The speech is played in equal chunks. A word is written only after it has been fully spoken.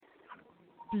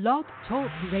Blog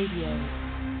Talk Radio.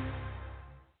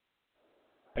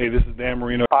 Hey, this is Dan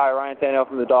Marino. Hi, Ryan Catello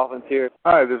from the Dolphins here.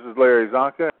 Hi, this is Larry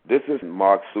Zonka. This is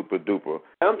Mark Super Duper.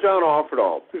 I'm John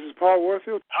Offerdahl. This is Paul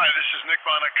Warfield. Hi, this is Nick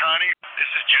Bonacani. This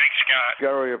is Jake Scott.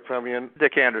 Gary Premian.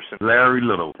 Dick Anderson. Larry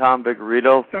Little. Tom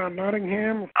Vigorito. John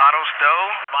Nottingham. Otto Stowe.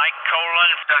 Mike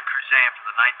Colon. Doug Cruzan from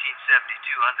the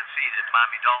 1972 undefeated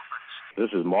Miami Dolphins.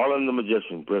 This is Marlon the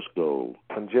Magician Briscoe.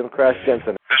 I'm Jim Crash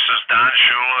Jensen. This is Don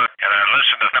Shula, and I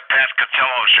listen to the Pat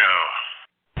Catello Show.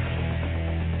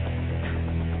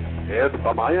 It's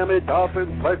the Miami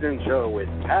Dolphins Legend Show with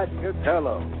Pat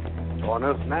Catello. Join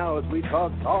us now as we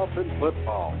talk Dolphin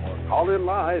football or call in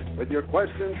live with your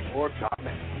questions or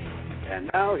comments. And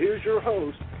now here's your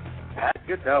host, Pat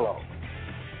Catello.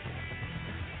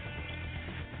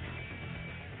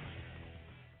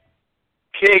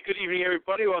 Okay, good evening,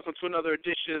 everybody. Welcome to another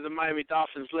edition of the Miami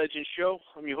Dolphins Legend Show.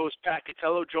 I'm your host, Pat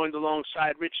Catello, joined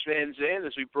alongside Rich Van Zandt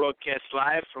as we broadcast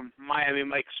live from Miami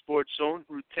Mike Sports Zone,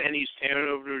 Route 10, East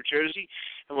Hanover, New Jersey.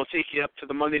 And we'll take you up to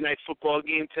the Monday Night Football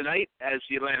game tonight as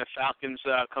the Atlanta Falcons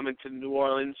come into New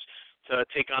Orleans to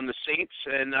take on the Saints.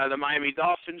 And the Miami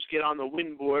Dolphins get on the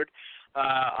win board,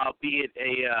 albeit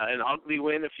an ugly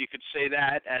win, if you could say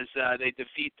that, as they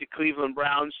defeat the Cleveland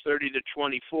Browns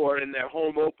 30-24 in their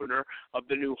home opener of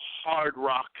the new Hard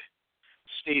Rock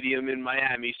Stadium in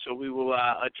Miami. So we will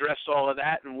address all of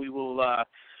that, and we will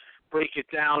break it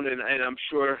down, and I'm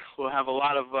sure we'll have a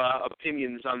lot of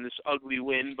opinions on this ugly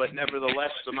win, but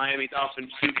nevertheless, the Miami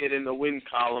Dolphins do get in the win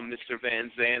column, Mr.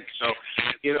 Van Zandt. So,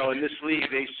 you know, in this league,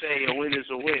 they say a win is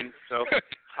a win, so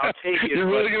I'll take it.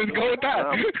 You're really going to go with that?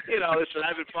 You know, listen,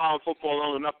 I've been following football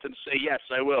long enough to say yes,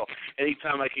 I will.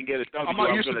 Anytime I can get it done. I'm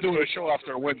not used to doing a show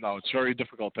after a win, though. It's very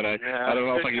difficult today. Yeah, I don't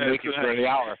know if I can make it for the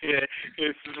hour. Yeah,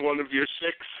 this is one of your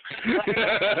six.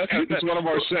 It's one of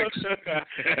our six.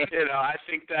 You know, I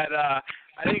think that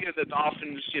the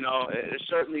Dolphins, you know,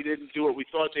 certainly didn't do what we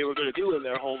thought they were going to do in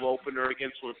their home opener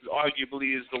against what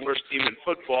arguably is the worst team in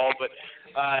football. But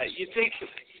you take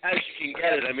as you can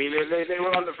get it. I mean, they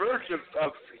were on the verge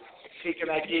of taking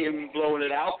that game and blowing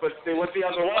it out, but they went the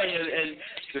other way and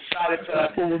decided to.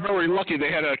 Well, we're very lucky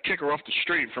they had a kicker off the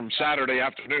street from Saturday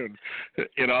afternoon,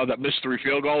 you know, that missed 3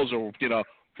 field goals, or, you know,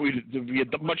 we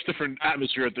had a much different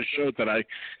atmosphere at the show today.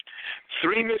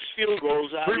 3 missed field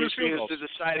goals obviously is the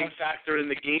deciding factor in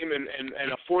the game, and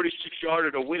a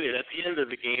 46-yarder to win it at the end of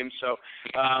the game. So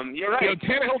you're right. You know,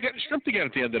 Tannehill getting stripped again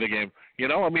at the end of the game. You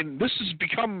know, I mean, this has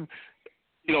become,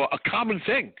 you know, a common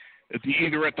thing.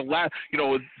 Either at the last, you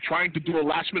know, trying to do a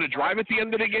last-minute drive at the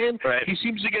end of the game, right. He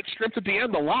seems to get stripped at the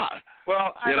end a lot.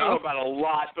 Well, I don't know about a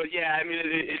lot, but yeah, I mean,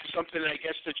 it's something I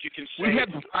guess that you can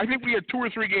say. I think we had 2 or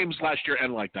 3 games last year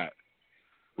end like that,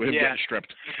 with him getting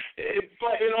stripped.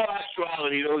 But in all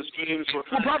actuality, those games were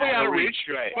probably out of reach,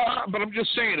 right? But I'm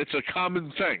just saying, it's a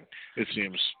common thing. It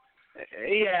seems.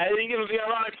 Yeah, you know, the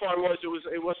ironic part was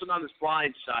it wasn't on his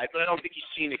blind side, but I don't think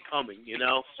he's seen it coming, you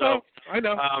know. So I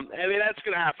know. I mean, that's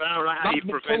going to happen. I don't know how you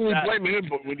prevent totally that. Blaming him,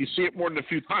 but when you see it more than a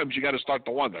few times, you got to start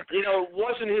to wonder. You know, it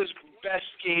wasn't his best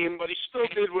game, but he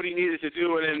still did what he needed to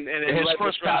do, and his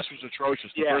first pass was atrocious.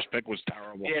 The first pick was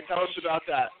terrible. Yeah, tell us about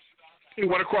that. He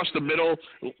went across the middle.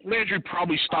 Landry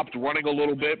probably stopped running a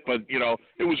little bit, but, you know,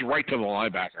 it was right to the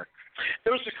linebacker.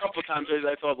 There was a couple of times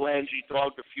I thought Landry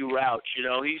dogged a few routes. You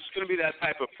know, he's going to be that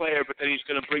type of player, but then he's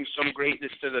going to bring some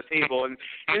greatness to the table, and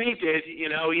he did.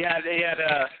 You know,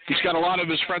 he's got a lot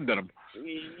of his friend in him.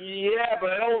 Yeah,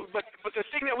 but the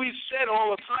thing that we've said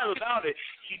all the time about it,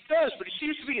 he does, but he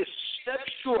seems to be a step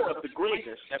short of the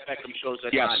greatness that Beckham shows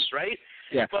at times, right?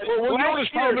 Yeah. But well, his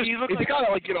problem is,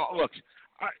 like you know, look.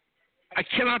 I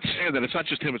cannot stand that. It's not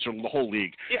just him. It's the whole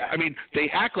league. Yeah. I mean,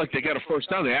 they act like they got a first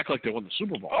down. They act like they won the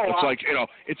Super Bowl. Oh, it's like, you know,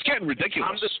 it's getting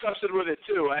ridiculous. I'm disgusted with it,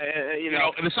 too. You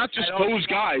know, and it's not just those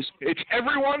guys. It's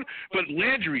everyone, but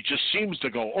Landry just seems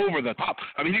to go over the top.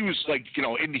 I mean, he was like, you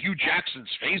know, in Hugh Jackson's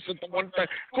face at the one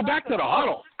time. Go back to the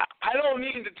huddle. I don't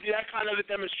need that kind of a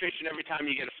demonstration every time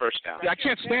you get a first down. Yeah, I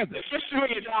can't stand it. Especially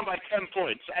when you're down by 10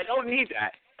 points. I don't need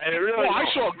that. I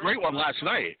saw a great one last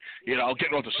night. You know,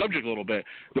 getting off the subject a little bit.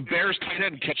 The Bears tight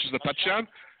end catches the touchdown.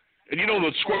 And you know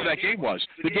what the score of that game was?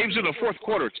 The game's in the fourth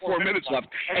quarter. It's 4 minutes left.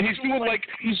 And he's doing like,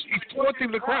 he's taunting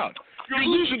the crowd. You're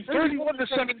losing 31-17.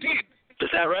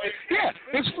 Is that right? Yeah.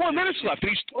 There's 4 minutes left.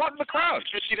 And he's taunting the crowd.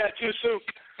 Did you see that too, Sue?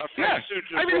 Yeah.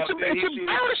 I mean, it's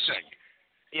embarrassing.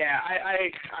 Yeah,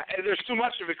 I there's too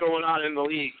much of it going on in the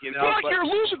league, you know. But you're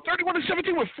losing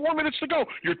 31-17 with 4 minutes to go.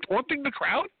 You're taunting the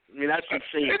crowd? I mean, that's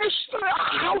insane.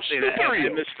 How stupid are you?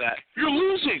 I missed that. You're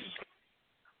losing.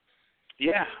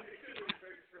 Yeah.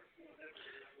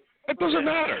 It doesn't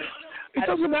matter. It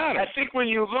doesn't matter. I think when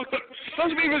you look, it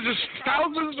doesn't mean it's just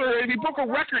thousands, or if you book a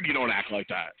record, you don't act like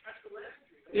that.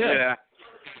 Yeah.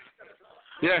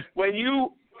 When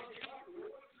you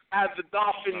have the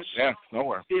Dolphins,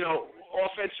 nowhere.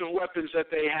 Offensive weapons that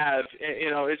they have,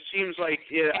 it seems like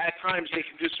at times they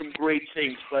can do some great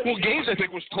things. But Gaines, I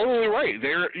think, was totally right.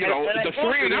 They're, the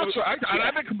 3 and outs.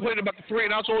 I've been complaining about the 3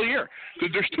 and outs all year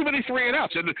because there's too many 3 and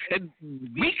outs and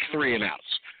weak 3 and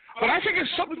outs. But I think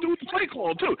it's something to do with the play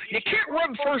call too. You can't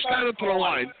run first down into the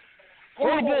line,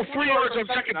 throw the ball 3 yards on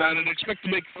second down, and expect to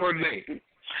make third and 8.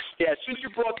 Yeah, since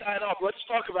you brought that up, let's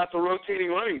talk about the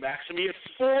rotating running backs. I mean, you have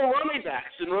 4 running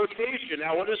backs in rotation.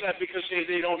 Now, what is that? Because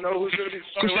they don't know who's going to be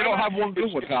starting. Because they don't have one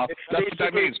good one, pal. That's what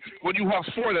that means. When you have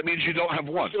 4, that means you don't have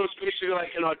one. So it's basically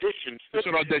like an audition. It's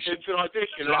an audition. It's an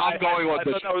audition. So I'm going audition.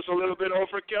 I thought that was a little bit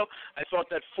overkill. I thought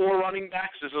that 4 running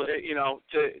backs is,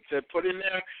 to put in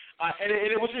there. And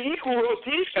it was an equal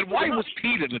rotation. And why was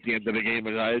Pete in at the end of the game?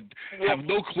 And I have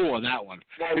no clue on that one.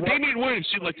 And Damian Williams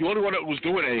seemed like the only one that was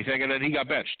doing anything, and then he got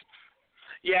benched.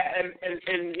 Yeah, and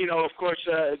of course,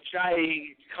 Jai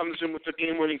comes in with the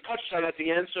game-winning touchdown at the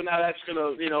end, so now that's going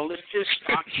to, lift his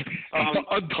stock.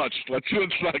 Untouched. Let's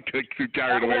not get too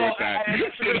carried away with that.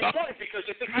 That's a good point, because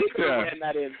I think I could have ran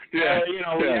that in. We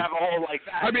have a hole like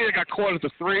that. I mean, I got caught at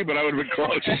the 3, but I would have been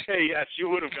close. Yes,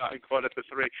 you would have gotten caught at the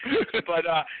 3. But,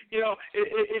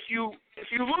 if you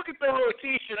look at the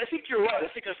rotation, I think you're right. I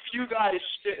think a few guys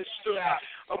stood out.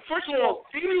 First of all,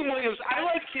 Damian Williams, I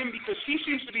like him because he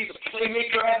seems to be the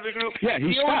playmaker out of the group. Yeah,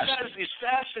 he's fast. He's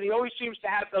fast, and he always seems to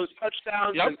have those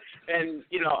touchdowns. Yep. And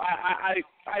I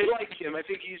like him. I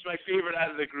think he's my favorite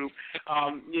out of the group.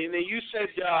 You said,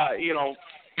 you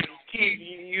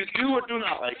do or do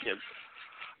not like him.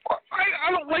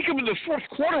 I don't like him in the fourth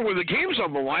quarter when the game's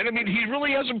on the line. I mean, he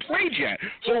really hasn't played yet.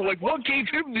 So, what gave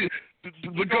him the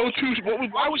go-to?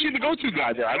 Why was he the go-to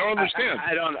guy there? I don't understand.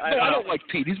 I don't like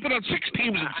Pete. He's been on 6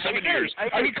 teams in 7 years.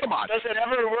 I mean, come on. Does it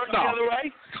ever work the other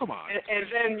way? Come on. And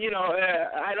then,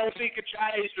 I don't think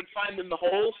Ajayi's been finding the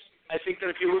holes. I think that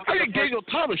if you look at Daniel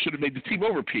Thomas should have made the team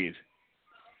over Pete.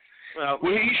 Well,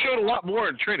 he showed a lot more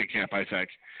in training camp, I think.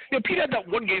 Pete had that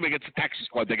one game against the Texas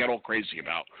squad they got all crazy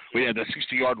about. We had that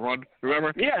 60-yard run,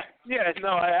 remember? Yeah, no,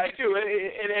 I do.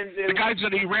 And the guys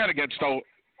that he ran against, though,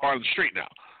 are on the street now.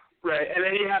 Right, and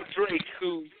then you have Drake,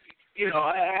 who,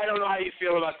 I don't know how you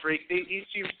feel about Drake. He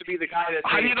seems to be the guy that.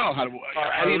 How do you know what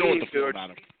to feel about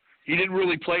him? He didn't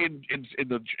really play in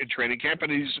training camp,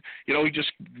 and he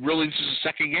just really, this is his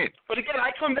second game. But again,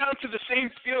 I come down to the same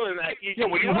feeling that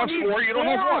when you have 4, you don't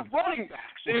have 1. Running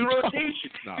backs in rotation,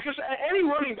 because any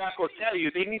running back will tell you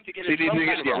they need to get into some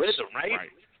kind of a rhythm, right?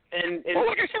 And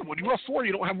like I said, when you have 4,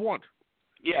 you don't have 1.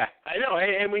 Yeah, I know.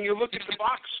 And when you look at the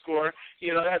box score,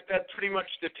 that pretty much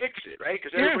depicts it, right?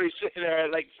 Because everybody's sitting there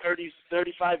at like 30,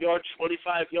 35 yards,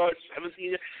 25 yards,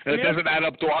 17. And it doesn't add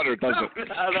up to 100, does it?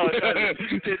 No, it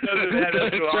doesn't. It doesn't add up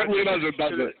to 100. It certainly doesn't,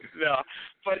 does it? No.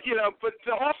 But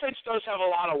the offense does have a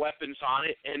lot of weapons on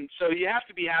it, and so you have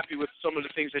to be happy with some of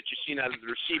the things that you've seen out of the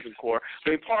receiving core.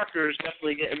 I mean, Parker is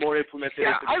definitely getting more implemented.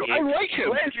 Yeah, I like him.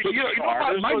 But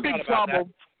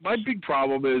my big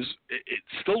problem is it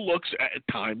still looks at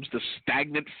times the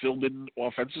stagnant filled-in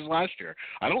offenses last year.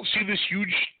 I don't see this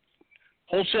huge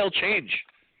wholesale change.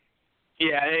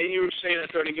 Yeah, you were saying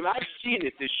that during the game. I've seen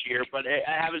it this year, but I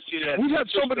haven't seen it. We've had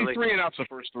so many 3 and outs the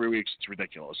first 3 weeks. It's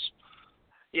ridiculous.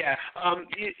 Yeah,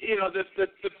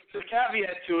 the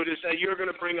caveat to it is that you're going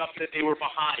to bring up that they were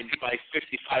behind by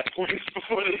 55 points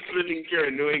before they put it in gear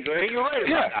in New England. And you're right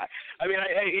about that. I mean,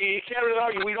 you can't really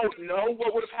argue. We don't know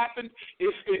what would have happened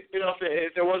if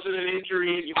there wasn't an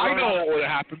injury. I know what would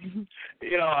have happened.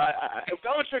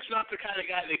 Belichick's not the kind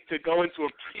of guy to go into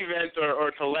a prevent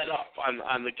or to let up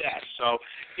on the gas. So,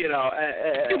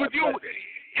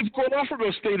 if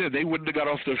Goldenberg stayed in, they wouldn't have got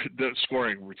off the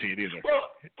scoring routine either.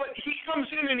 Well, but he comes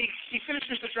in and he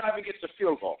finishes the drive and gets a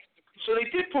field goal. So they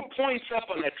did put points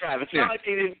up on that drive. It's not like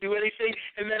they didn't do anything.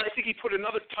 And then I think he put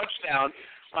another touchdown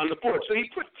on the board. So he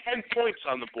put 10 points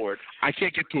on the board. I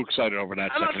can't get too excited over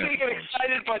that. I'm not going to get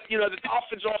excited, but, the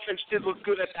Dolphins' offense did look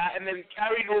good at that and then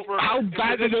carried over. How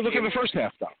bad did they look in the first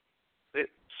half, though? It's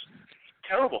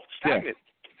terrible. Stagnant.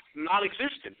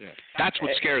 Non-existent. Yeah. That's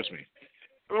what scares me.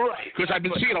 Right. Because I've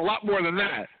been seeing a lot more than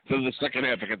that than the second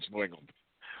half against New England.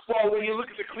 Well, when you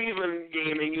look at the Cleveland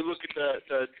game and you look at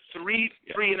the three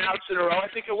and outs in a row, I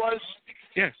think it was.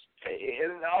 Yes.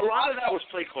 A lot of that was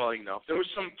play calling, though. There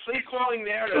was some play calling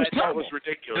there that I thought was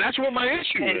ridiculous. And that's what my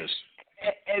issue is.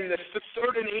 And the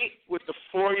 3rd and 8 with the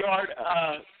 4-yard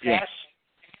pass.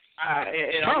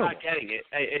 I'm not getting it.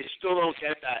 I still don't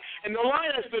get that. And the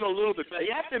line has been a little bit better.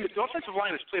 You have to admit, the offensive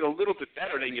line has played a little bit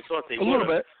better than you thought they would. A little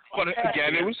bit. But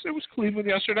again, it was Cleveland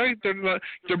yesterday.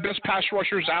 Their best pass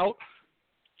rushers out.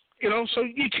 So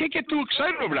you can't get too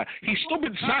excited over that. He's still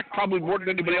been sacked probably more than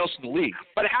anybody else in the league.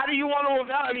 But how do you want to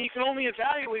evaluate? I mean, you can only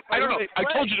evaluate. I don't know. I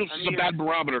told you this is a bad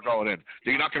barometer going in.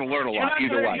 You're not going to learn a lot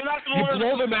either way. You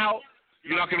blow them out,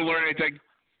 you're not going to learn anything.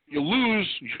 You lose,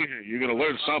 you're going to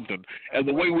learn something. And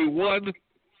the way we won,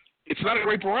 it's not a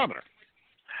great barometer.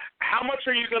 How much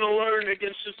are you going to learn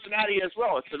against Cincinnati as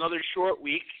well? It's another short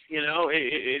week.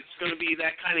 It's going to be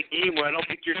that kind of game where I don't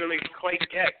think you're going to quite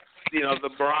get the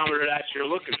barometer that you're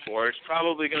looking for. It's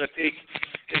probably going to take.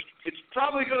 It's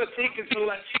probably going to take until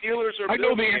that Steelers or. I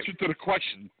know the answer to the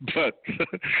question, but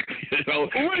Well,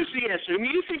 what is the answer? I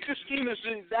mean, you think this team is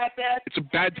that bad? It's a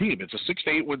bad team. It's a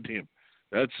 6-8 win team.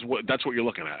 That's what you're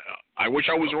looking at. I wish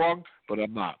I was wrong, but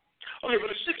I'm not. Okay, but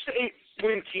a 6-8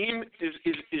 win team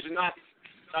is not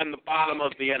on the bottom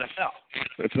of the NFL.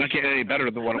 It's not getting any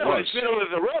better than what it was. No, it's middle of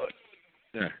the road.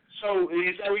 Yeah. So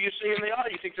is that what you're saying they are?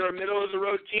 You think they're a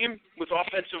middle-of-the-road team with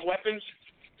offensive weapons?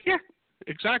 Yeah,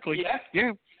 exactly.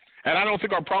 Yeah? And I don't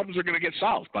think our problems are going to get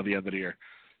solved by the end of the year.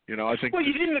 I think. Well,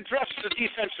 you didn't address the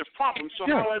defensive problem, so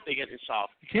how are they getting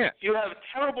solved? Yeah. You have a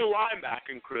terrible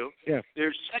linebacking crew. Yeah.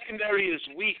 Their secondary is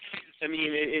weak. I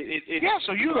mean,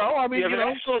 so you have an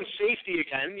excellent safety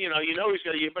again. You know he's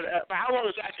going to. But how long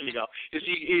is that going to go? Is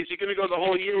he going to go the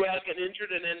whole year without getting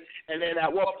injured, and then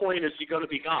at what point is he going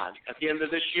to be gone? At the end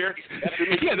of this year?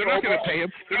 They're not going to pay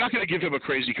him. They're not going to give him a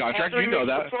crazy contract. After you know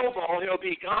that. The Pro Bowl, he'll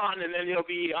be gone, and then he'll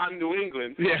be on New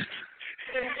England. Yeah.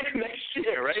 Next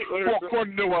year, right? Well,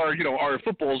 according to our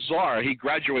football czar, he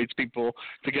graduates people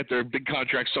to get their big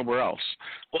contracts somewhere else.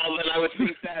 Well, then I would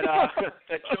think that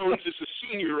that Jones is a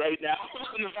senior right now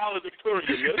in the valedictorian.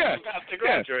 Yeah, about to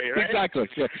graduate, right? Exactly.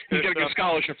 Yeah. He's getting a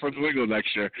scholarship from New England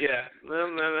next year. Yeah, well,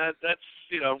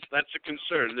 that's a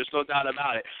concern. There's no doubt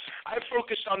about it. I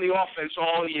focused on the offense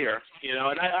all year,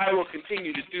 and I will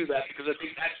continue to do that because I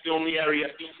think that's the only area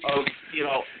of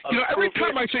every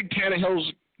time I think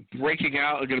Tannehill's breaking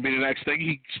out and going to be the next thing,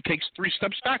 he takes 3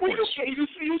 steps backwards. Well, you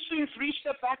seen 3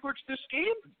 step backwards this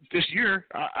game? This year,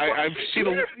 I've seen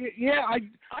a. Yeah, I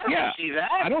don't see that.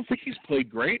 I don't think he's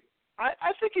played great.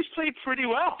 I think he's played pretty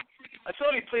well. I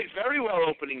thought he played very well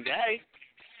opening day.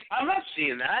 I'm not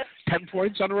seeing that. 10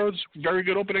 points on the road, very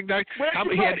good opening day.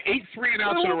 He had 8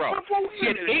 3-and-outs in a row. He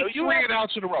had 8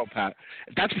 3-and-outs in a row, Pat.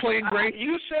 That's playing great.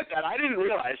 You said that. I didn't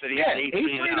realize that he had 8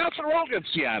 3-and-outs in a row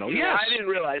against Seattle. Yeah, yes. I didn't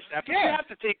realize that. But you have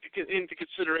to take into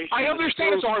consideration. I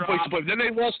understand it's a hard place to play. Then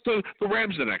they lost to the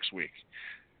Rams the next week.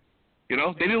 They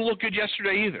didn't look good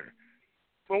yesterday either.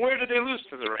 Well, where did they lose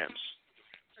to the Rams?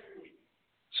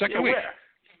 Second week. Where?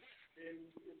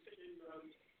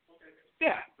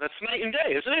 Yeah, that's night and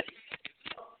day, isn't it?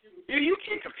 You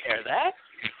can't compare that.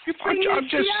 You're playing in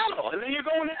Seattle, and then you're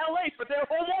going to LA for their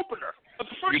home opener.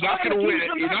 You're not going to win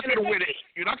it. You're not going to win it.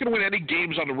 You're not going to win any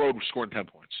games on the road scoring 10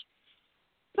 points.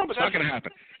 No, but it's not going to happen.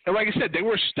 And like I said, they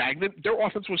were stagnant. Their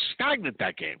offense was stagnant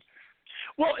that game.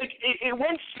 Well, it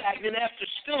went stagnant after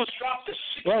Stills dropped a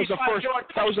 65-yard touchdown.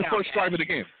 That was the first drive of the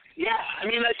game. Yeah, I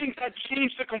mean, I think that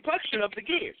changed the complexion of the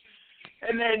game.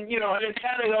 And then,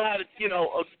 Catello had,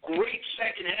 a great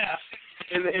second half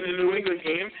in the New England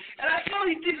game. And I thought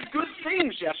he did good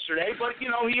things yesterday, but, he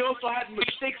also had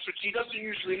mistakes, which he doesn't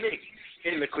usually make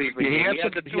in the Cleveland game.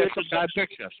 He had some bad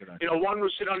picks yesterday. One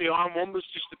was hit on the arm, one was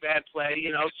just a bad play,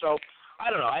 so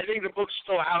I don't know. I think the book's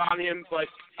still out on him, but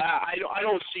I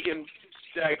don't see him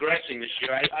digressing this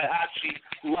year. I actually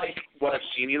like what I've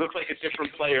seen. He looked like a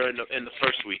different player in the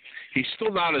first week. He's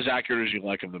still not as accurate as you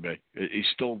like him to be.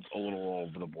 He's still a little all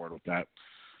over the board with that.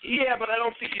 Yeah, but I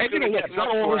don't think he's going to get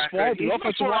much more accurate. The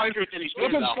offensive line, than he's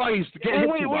been.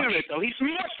 Wait a minute, though. He's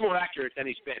much more accurate than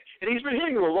he's been. And he's been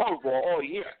hitting the long ball all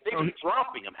year. They've been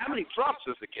dropping him. How many drops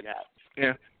does the kid have?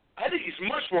 Yeah. I think he's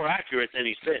much more accurate than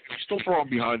he's been. He's still throwing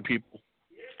behind people.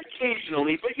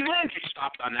 Occasionally, but Landry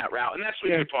stopped on that route, and that's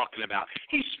what you're talking about.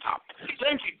 He stopped.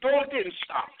 Landry didn't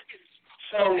stop.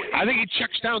 So I think he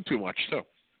checks down too much, too.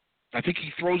 I think he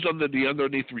throws under the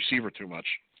underneath receiver too much.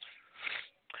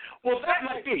 Well, that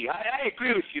might be. I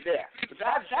agree with you there.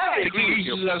 That I agree with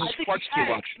you. I think he uses his parts too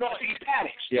much. No, I think he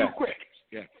panics too quick.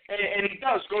 Yeah. And he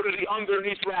does go to the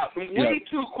underneath route way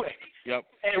too quick. Yep.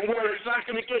 And where it's not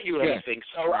going to get you anything.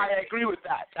 So I agree with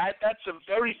that. That's a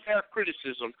very fair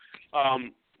criticism.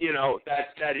 you know,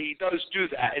 that he does do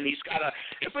that, and he's got a.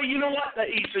 But you know what?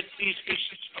 He's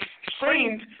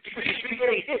trained because he's been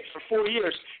getting hit for 4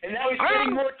 years, and now he's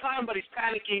getting more time, but he's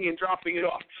panicking and dropping it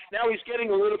off. Now he's getting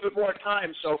a little bit more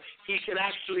time, so he can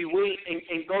actually wait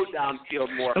and go downfield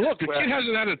more. And look, the kid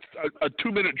hasn't had a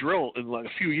 2-minute drill in like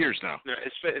a few years now. No,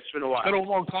 it's been a while. It's been a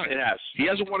long time. It has. He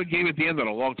hasn't won a game at the end in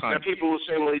a long time. Now people will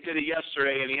say, well, he did it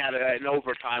yesterday, and he had an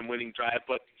overtime winning drive,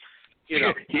 but. You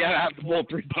know, he had to have the ball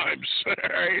 3 times,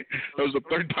 right? That was the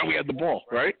 3rd time we had the ball,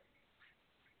 right?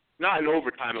 Not in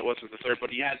overtime, it wasn't the 3rd, but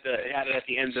he had it at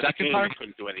the end of the game. Time? He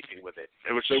couldn't do anything with it.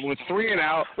 So with 3 and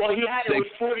out. Well, he had it with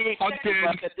 48 seconds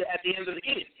left at the end of the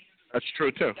game. That's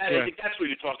true too. I think that's what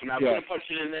you're talking about. Yeah. We're gonna punch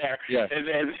it in there, and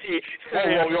then.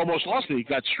 We almost lost it. He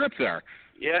got stripped there.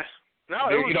 Yeah. No,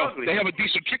 it was ugly. They have a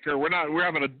decent kicker. We're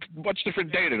having a much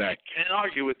different day today. Can't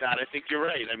argue with that. I think you're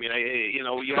right. I mean, you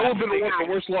that would have been one of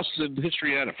the worst losses in the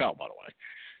history of the NFL, by the way.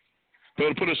 They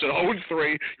would put us at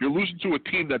 0-3. You're losing to a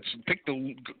team that's picked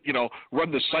to,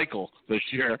 run the cycle this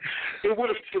year. It would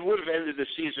have ended the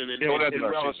season in relative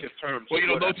terms.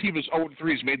 Well, no team is 0-3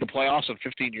 has made the playoffs in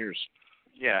 15 years.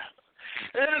 Yeah.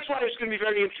 And that's why it's going to be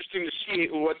very interesting to see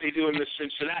what they do in this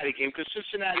Cincinnati game, because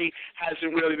Cincinnati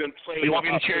hasn't really been playing. You want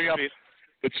me to cheer you up?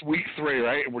 It's week 3,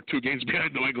 right? And we're 2 games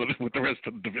behind New England with the rest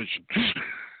of the division.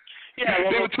 Yeah,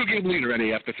 they have a 2-game lead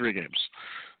already after 3 games.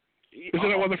 Isn't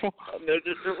that wonderful?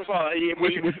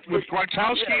 With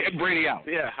Gronkowski and Brady out.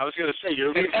 Yeah, I was going to say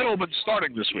you're leaving. Edelman's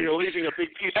starting this week. You're leaving a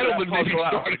big piece of Edelman that puzzle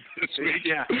out. starting this week.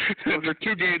 Yeah, they're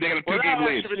 2-game. They got a 2-game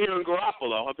lead. I've been hearing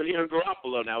Garoppolo.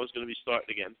 Now is going to be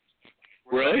starting again.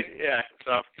 Really? Yeah.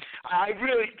 So I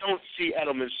really don't see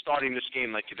Edelman starting this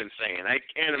game like you've been saying. I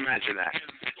can't imagine that.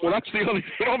 Well, that's the only.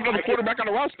 They don't have another quarterback on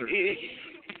the roster.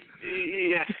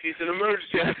 Yeah, he's an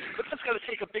emergency. Yeah. But that's got to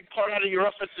take a big part out of your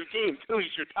offensive game too.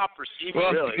 He's your top receiver.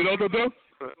 Well, really. You know what they'll do?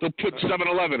 They'll put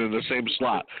 7-11 in the same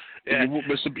slot. Yeah. And you won't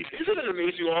miss a beat. Isn't it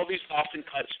amazing all these Dolphin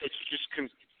cuts that you just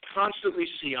can constantly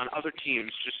see on other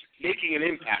teams just making an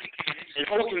impact? And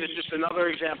Hogan is just another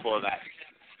example of that.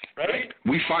 Right?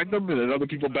 We find them, and then other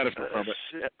people benefit from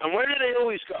it. And where do they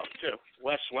always go, too?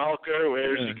 Wes Welker,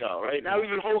 where does he go, right? Now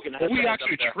even Hogan has we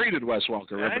actually traded Wes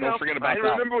Welker, right? But don't forget about that.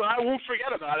 I won't forget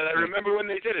about it. I remember when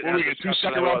they did it. Well, we got 2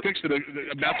 second-round picks that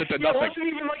amounted to nothing. It wasn't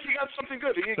even like you got something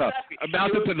good. Exactly. No,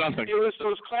 amounted to nothing. It was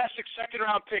those classic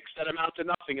second-round picks that amount to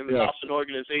nothing in the Dolphin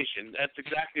organization. That's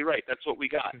exactly right. That's what we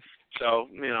got. So,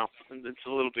 it's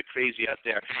a little bit crazy out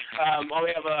there. While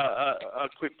we have a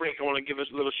quick break, I want to give us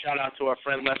a little shout-out to our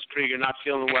friend Les Krieger, not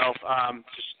feeling well.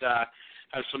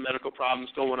 Has some medical problems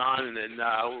going on, and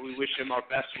we wish him our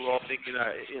best. We're all thinking,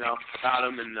 about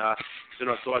him, and it's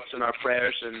in our thoughts and our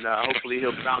prayers, and hopefully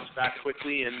he'll bounce back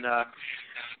quickly, and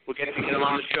we'll get him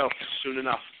on the show soon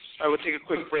enough. All right, we'll take a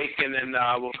quick break, and then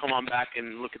we'll come on back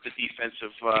and look at the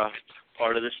defensive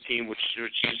part of this team, which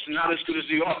is not as good as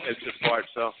the offensive part,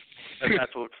 so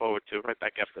that's to look forward to right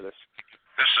back after this.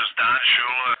 This is Don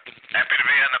Shula. Happy to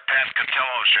be on the Pat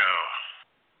Catello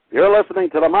Show. You're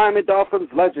listening to the Miami Dolphins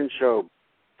Legend Show,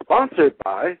 sponsored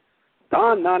by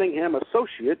Don Nottingham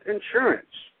Associates Insurance.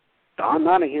 Don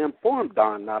Nottingham formed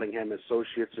Don Nottingham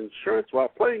Associates Insurance while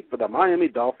playing for the Miami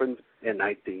Dolphins in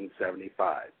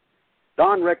 1975.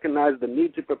 Don recognized the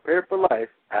need to prepare for life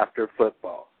after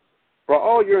football. For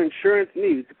all your insurance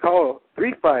needs, call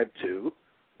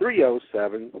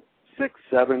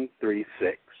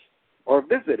 352-307-6736 or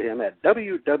visit him at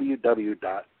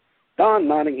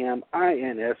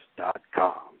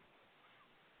www.donnottinghamins.com.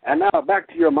 And now back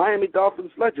to your Miami Dolphins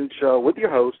Legend Show with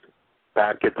your host,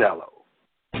 Pat Catello.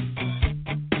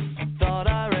 Thought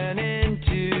I ran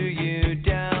into you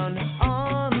down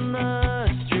on the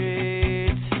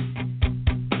street.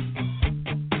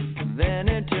 Then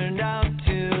it turned out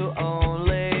to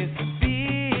only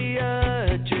be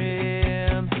a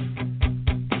dream.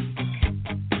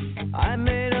 I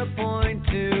made a point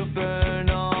to burn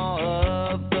all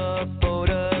of the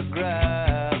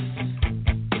photographs.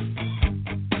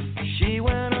 She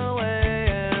went away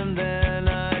and then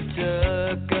I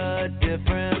took a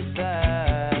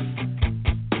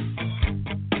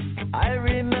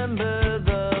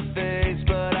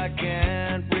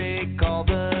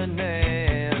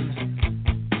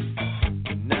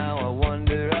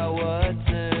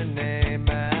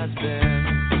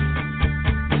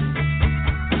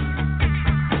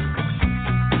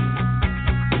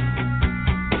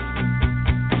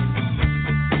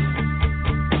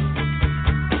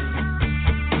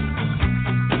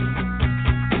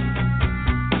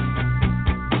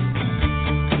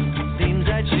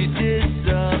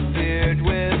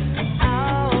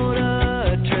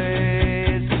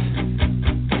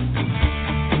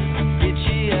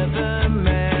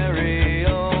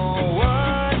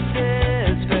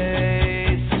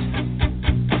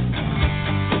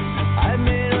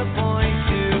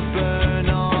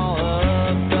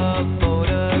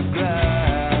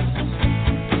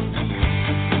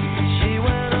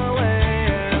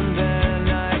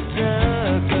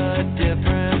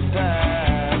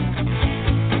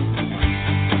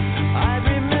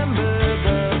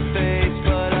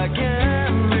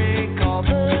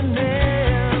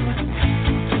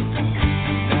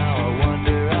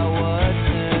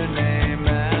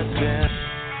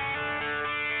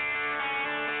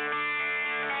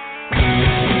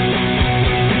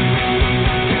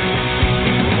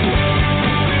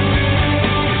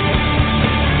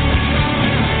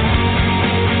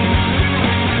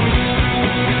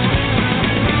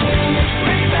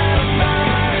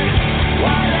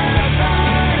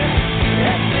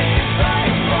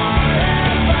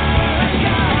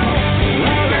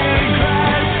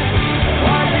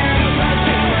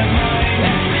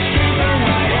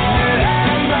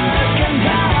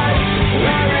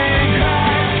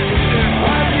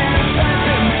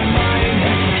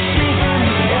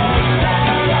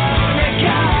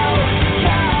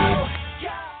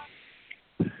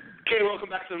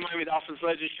Miami Dolphins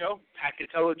Legend Show. Pat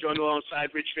Catello joined alongside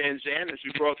Rich Van Zandt as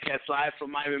we broadcast live from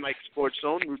Miami Mike Sports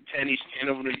Zone, Route 10, East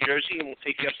Hanover, New Jersey, and we'll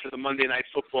take you up to the Monday Night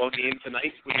Football game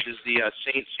tonight, which is the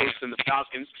Saints and the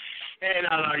Falcons. And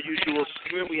on our usual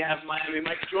segment, we have Miami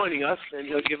Mike joining us, and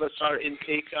he'll give us our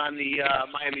intake on the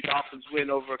Miami Dolphins win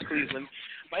over Cleveland.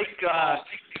 Mike,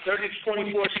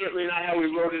 30-24, certainly not how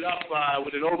we wrote it up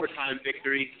with an overtime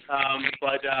victory.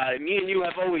 But me and you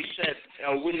have always said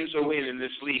wins a win in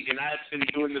this league, and I've been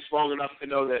doing this long enough to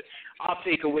know that I'll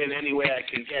take a win any way I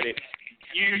can get it.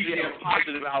 You usually have a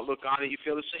positive outlook on it. You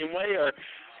feel the same way, or?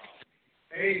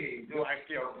 Hey, do I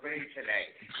feel great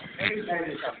today? Let me tell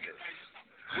you something.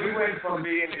 We went from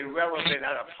being irrelevant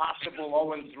at a possible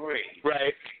 0-3.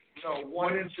 Right. So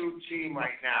 1-2 team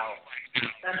right now.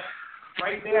 That's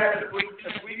right there.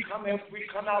 If we come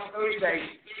out Thursday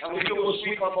and we do a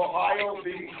sweep of Ohio,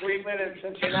 beating Cleveland and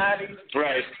Cincinnati.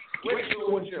 Right. We're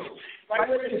 2-2. Right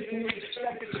where the team is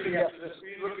expected to be after this.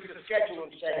 We look at the schedule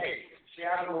and say, hey,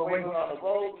 Seattle will win on the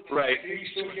road. Right.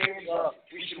 These two games,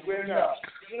 we should win.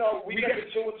 We get to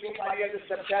 2-2 by the end of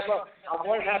September. I'm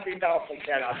one happy Dolphin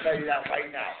fan. I'll tell you that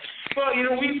right now. Well,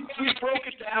 we broke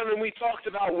it down and we talked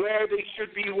about where they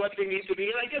should be, what they need to be,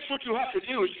 and I guess what you have to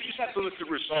do is you just have to look at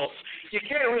results. You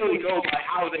can't really go by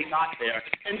how they got there.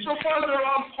 And so far they're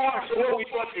on par to what we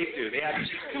thought they'd do. They had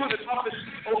two of the toughest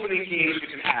opening games you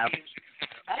can have.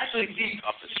 Actually, the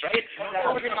toughest, right?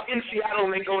 In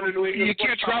Seattle and then going to New England. You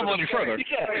can't travel any further. You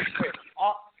can't.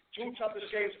 Two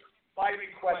toughest games by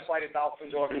request by the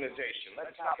Dolphins organization.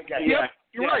 Let's not forget. Yeah,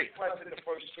 you're right. Requested the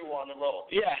first two on the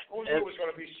road. Yeah. Who knew it was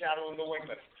going to be Seattle and New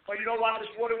England? But you know what?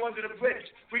 It's 4-1 to the bridge.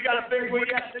 We got a big win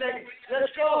yesterday. Let's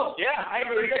go. Yeah, I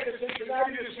agree. We get to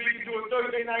Cincinnati this week and do a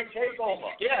Thursday night takeover.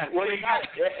 Yeah, well, you got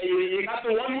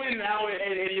the one win now,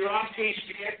 and you're on pace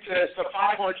to get to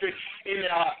 500 in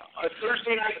a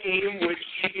Thursday night game, which,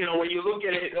 when you look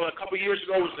at it, a couple of years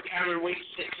ago was the Cameron Wake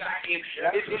exact game.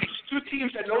 Yeah. It's two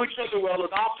teams that know each other well. The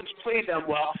Dolphins played them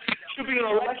well. Should be an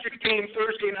electric game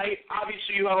Thursday night.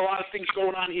 Obviously, you have a lot of things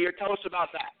going on here. Tell us about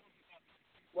that.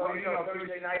 Well,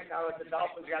 Thursday night now that the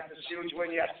Dolphins got this huge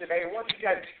win yesterday. And once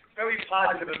again, very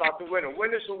positive about the win. A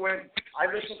win is a win.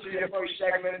 I listened to your first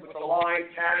segment with the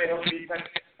line, Tannehill defense.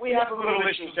 We have a little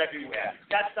issues everywhere.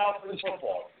 That's Dolphins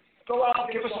football. Go out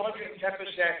and give us 110%.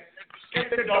 Get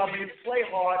the W, play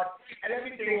hard, and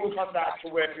everything will come back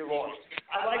to where it belongs.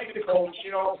 I like the coach.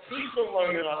 He's still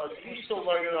learning on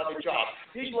the job.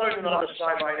 He's learning on the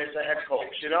sideline as a head coach.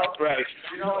 Right.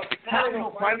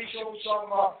 Tannehill finally showed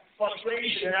some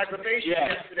frustration and aggravation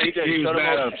yesterday. He was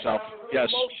mad at himself.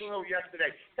 Yes. Emotional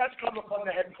yesterday. That's coming from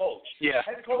the head coach. Yeah.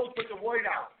 Head coach put the word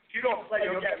out. If you don't play,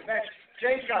 you'll get benched.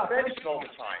 James got benched all the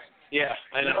time. Yeah,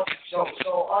 I know.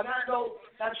 So on that note,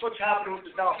 that's what's happening with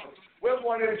the Dolphins. We're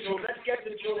 1-2. Let's get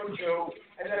to 2-2,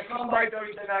 and then come by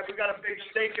Thursday night. We got a big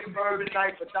steak and bourbon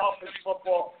night for Dolphins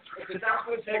football. It's the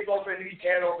Dolphins takeover in East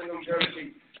Hanover, New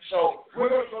Jersey. So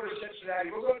we're going to go to Cincinnati.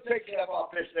 We're going to take care of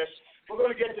our business. We're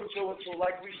going to get to 2-2,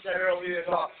 like we said earlier in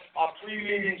our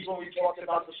pre-meetings when we talked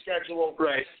about the schedule.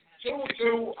 Right.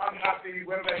 2-2. I'm happy.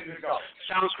 We're ready to go.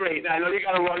 Sounds great. Now, I know you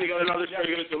got to run. You got another show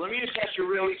you're going to do. Let me just ask you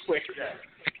really quick. Yeah.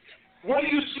 What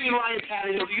do you see in Ryan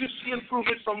Tannehill? Do you see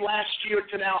improvement from last year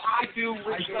to now? I do.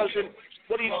 Rich doesn't.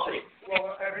 What do you see?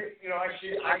 Well,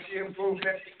 I see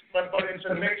improvement, but it's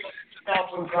a mixed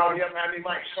Dolphin crowd here, Miami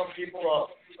Mike. Some people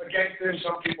are against him,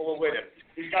 some people are with him.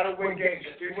 He's got to win games.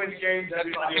 If he wins games,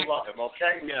 everybody will love him.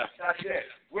 Okay? Yeah. That's it.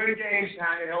 Win games,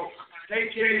 Tannehill.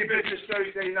 Take care of your business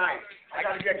Thursday night. I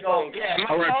got to get going. Yeah.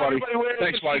 All right, buddy.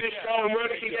 Thanks, Mike. And where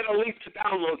they can get a link to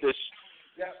download this.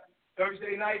 Yeah.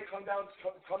 Thursday night, come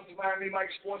to Miami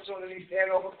Mike Sports Zone in East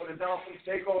Hanover for the Dolphins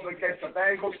takeover against the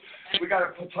Bengals. We got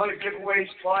a ton of giveaways,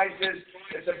 prizes.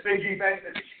 It's a big event.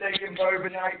 It's steak and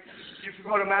bourbon night. You can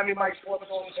go to Miami Mike Sports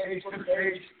Zone Facebook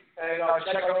page and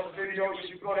check out all the videos.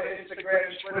 You can go to Instagram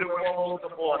and Twitter. We're all over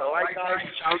the board. All right, guys?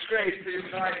 Sounds great.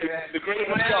 The great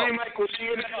Miami Mike. We'll see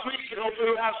you next week, and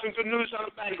hopefully we'll have some good news on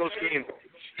the Bengals game.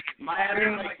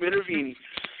 Miami Mike Minervini.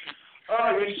 All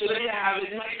right, Rich, so there you have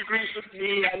it. Mike agrees with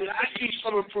me. I mean, I see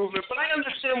some improvement, but I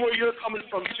understand where you're coming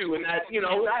from, too, and that,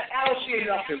 I don't see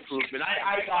enough improvement.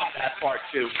 I got that part,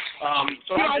 too.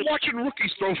 I'm watching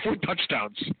rookies throw 4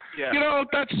 touchdowns. Yeah.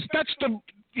 That's the,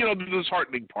 the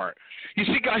disheartening part. You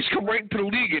see guys come right into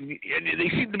the league, and they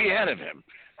seem to be ahead of him.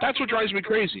 That's what drives me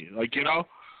crazy. Like,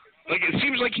 it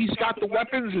seems like he's got the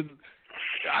weapons, and,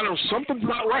 I don't know, something's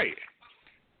not right.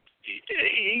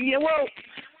 Yeah, well...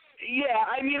 Yeah,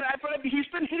 I mean, but he's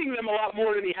been hitting them a lot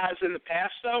more than he has in the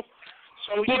past, though. So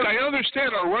So look, I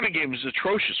understand our running game is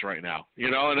atrocious right now,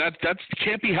 and that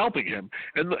can't be helping him.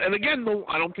 And again,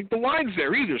 I don't think the line's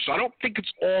there either, so I don't think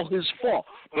it's all his fault.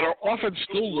 But our offense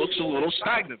still looks a little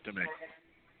stagnant to me.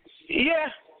 Yeah.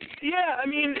 I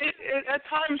mean, at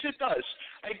times it does.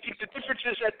 I think the difference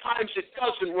is at times it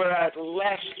doesn't. Whereas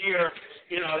last year,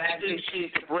 that didn't seem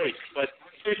to break, but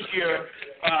this year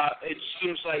it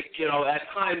seems like at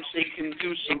times they can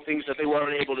do some things that they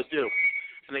weren't able to do.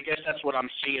 And I guess that's what I'm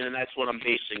seeing, and that's what I'm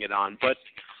basing it on. But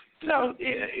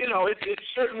it's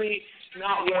certainly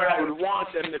not where I would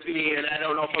want them to be, and I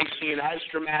don't know if I'm seeing as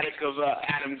dramatic of a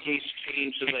Adam Gase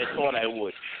change as I thought I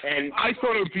would. And I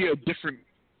thought it would be a different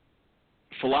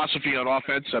philosophy on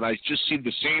offense, and I just see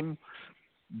the same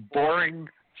boring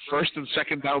first and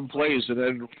second down plays, and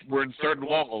then we're in third and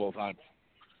long all the time.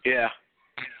 Yeah.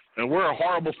 And we're a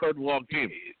horrible third and long team.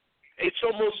 It's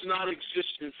almost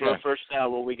non-existent for a first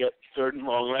down when we get third and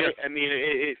long, right? Yeah. I mean,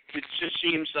 it just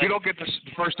seems like... You don't get the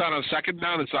first down on second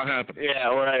down, it's not happening. Yeah,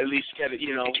 or at least get it,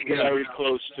 very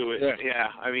close to it. Yeah.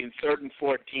 I mean, 3rd and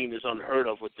 14 is unheard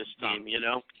of with this team,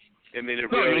 I mean, it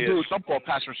no, really they'll do is. a dump ball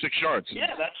pass for 6 yards.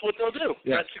 Yeah, that's what they'll do.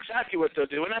 Yeah. That's exactly what they'll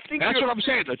do. And I think that's what I'm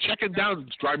saying. The checking down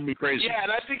is driving me crazy. Yeah,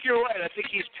 and I think you're right. I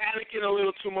think he's panicking a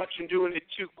little too much and doing it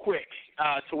too quick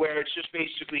to where it's just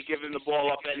basically giving the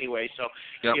ball up anyway. So,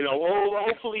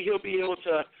 hopefully he'll be able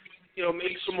to,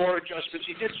 make some more adjustments.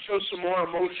 He did show some more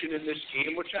emotion in this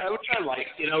game, which I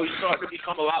like. He's starting to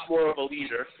become a lot more of a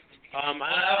leader. I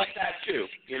like that too.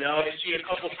 I see a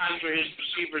couple times where his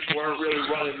receivers weren't really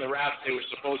running the routes they were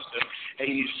supposed to,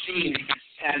 and you've seen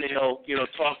Tannehill,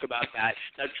 talk about that.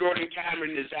 Now Jordan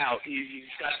Cameron is out. He's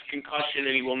got a concussion,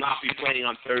 and he will not be playing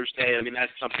on Thursday. I mean,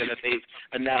 that's something that they've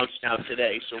announced now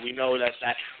today, so we know that's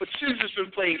that. But Sims has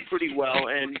been playing pretty well,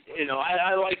 and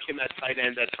I like him at tight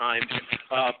end at times.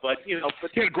 But he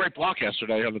had a great block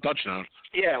yesterday on the touchdown.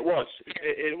 Yeah, it was.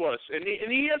 It was, and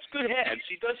he has good hands.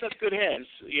 He does have good hands.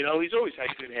 He's always had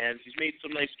good hands. He's made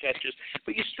some nice catches,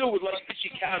 but you still would like to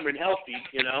see Cameron healthy,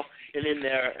 and in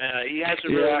there. He hasn't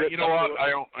really. You know what?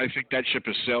 I think that ship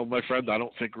has sailed, my friend. I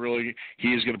don't think really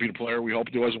he is going to be the player we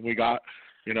hoped he was when we got.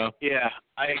 Yeah,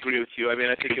 I agree with you. I mean,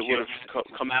 I think it would have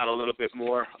come out a little bit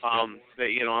more. That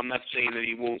I'm not saying that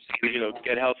he won't,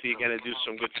 get healthy again and do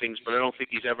some good things, but I don't think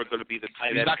he's ever going to be the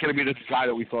tight end. He's not going to be the guy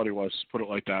that we thought he was. Put it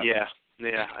like that. Yeah,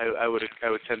 I would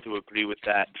tend to agree with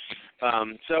that.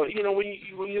 So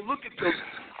when you look at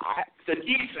the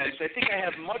defense, I think I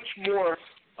have much more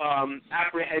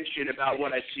apprehension about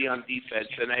what I see on defense,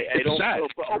 and I don't know.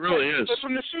 It really is. But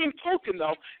from the same token,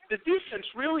 though, the defense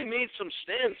really made some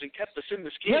stands and kept us in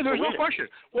this game. Yeah, there's no question.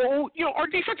 Well, our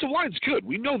defensive line's good.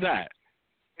 We know that.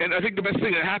 And I think the best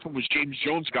thing that happened was James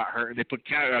Jones got hurt, and they put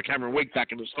Cameron Wake back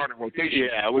in the starting rotation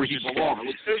where he belongs.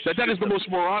 That is the most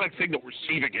moronic thing that we're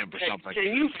receiving him for something.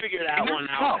 Can you figure that one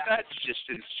out? That's just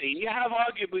insane. You have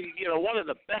arguably, one of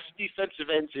the best defensive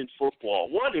ends in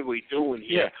football. What are we doing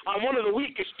here? On one of the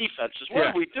weakest defenses. What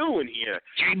are we doing here?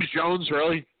 James Jones,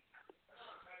 really?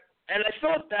 And I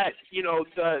thought that,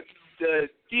 the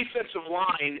defensive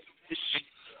line is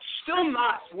still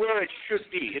not where it should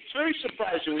be. It's very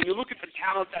surprising when you look at the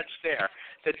talent that's there,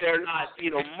 that they're not,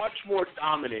 much more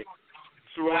dominant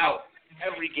throughout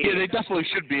every game. Yeah, they definitely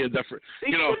should be a different. They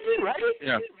should be, right?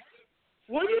 Yeah.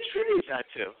 What do you attribute that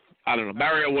to? I don't know.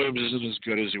 Mario Williams isn't as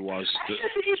good as he was. I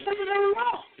think he's playing very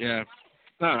well. Yeah.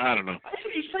 No, I don't know. I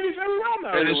think he's playing very well,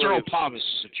 Mario. And his Earl Williams. Palmas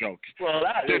is a joke. Well,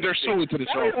 they're so into this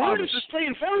Earl Palmas. Williams is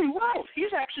playing very well. He's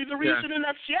actually the reason in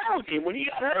that Seattle game when he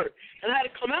got hurt and had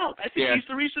to come out. I think he's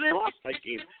the reason they lost that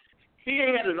game. He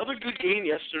had another good game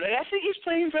yesterday. I think he's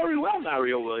playing very well,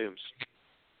 Mario Williams.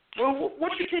 Well,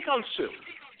 what's your take on Sue?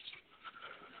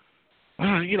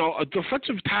 A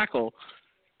defensive tackle,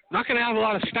 not going to have a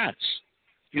lot of stats.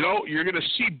 You're going to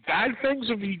see bad things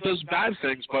if he does bad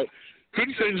things, but good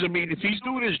things, I mean, if he's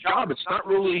doing his job, it's not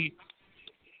really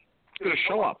going to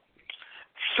show up.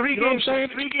 Three games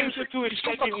into his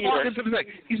second year.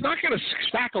 He's not going to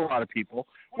stack a lot of people.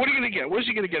 What are you going to get? What is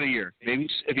he going to get a year? Maybe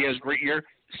if he has a great year,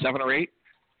 7 or 8?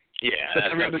 Yeah, that's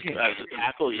a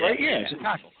tackle, yeah. Right? Yeah, it's a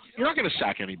tackle. You're not going to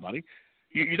sack anybody.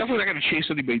 You're definitely not going to chase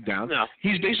anybody down. No.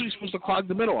 He's basically supposed to clog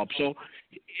the middle up. So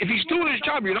if he's doing his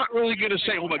job, you're not really going to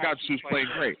say, oh, my God, Sue's playing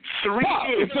great.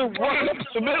 If they're running up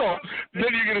the middle,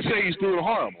 then you're going to say he's doing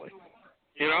horribly.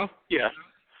 Yeah.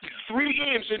 3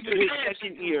 games into his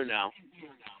second year now.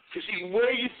 Is he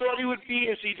where you thought he would be?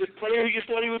 Is he the player you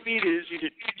thought he would be? Is he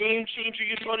the game changer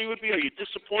you thought he would be? Are you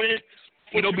disappointed?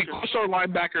 Because our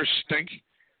linebackers stink,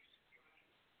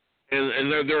 and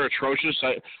they're atrocious.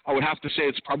 I would have to say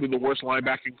it's probably the worst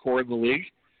linebacking core in the league.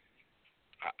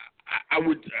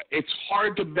 It's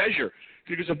hard to measure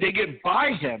because if they get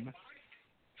by him,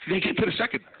 they get to the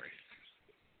secondary.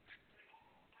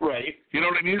 Right. You know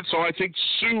what I mean? So I think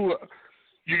Sue,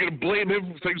 you're going to blame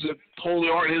him for things that totally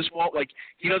aren't his fault. Like,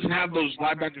 he doesn't have those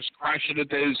linebackers crashing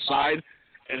into his side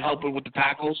and helping with the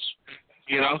tackles,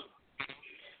 you know?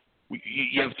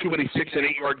 You have too many 6- and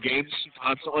 8-yard games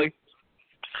constantly.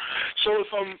 So if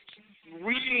I'm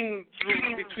reading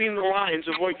between the lines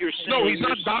of what you're saying... No, he's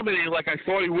not dominating like I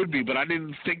thought he would be, but I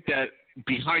didn't think that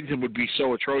behind him would be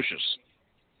so atrocious.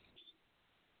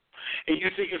 And you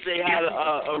think if they had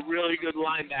a really good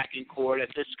linebacking core, that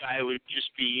this guy would just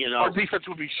be, you know... Our defense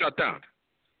would be shut down.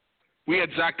 We had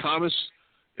Zach Thomas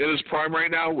in his prime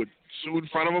right now with Sue in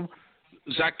front of him.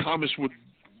 Zach Thomas would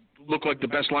look like the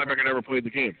best linebacker that ever played the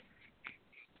game.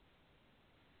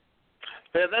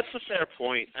 Yeah, that's a fair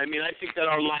point. I mean, I think that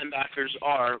our linebackers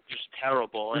are just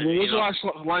terrible. When was the last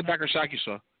linebacker sack you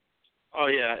saw? Oh,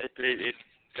 yeah. It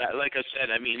like I said,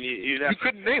 I mean, you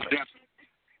couldn't name it.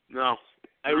 No,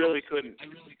 I really couldn't.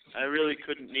 I really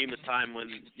couldn't name a time when,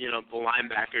 you know, the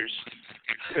linebackers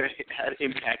had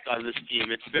impact on this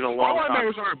team. It's been a long time.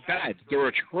 Our linebackers aren't bad. They're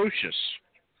atrocious.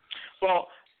 Well,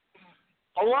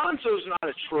 Alonso's not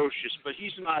atrocious, but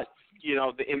he's not, you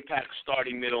know, the impact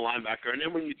starting middle linebacker. And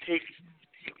then when you take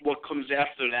what comes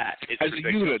after that, it's as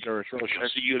a unit, they're atrocious.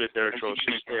 As a unit, they're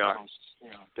atrocious. They are.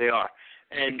 They are.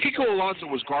 And Kiko Alonso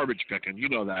was garbage picking. You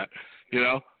know that. You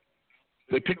know,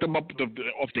 they picked him up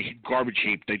off the garbage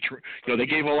heap. They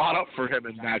gave a lot up for him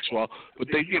and Maxwell, but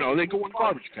they go in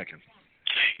garbage picking.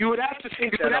 You would have to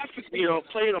think that you know,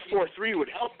 playing a 4-3 would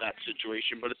help that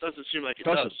situation, but it doesn't seem like it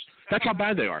does. That's how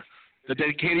bad they are. That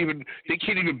they can't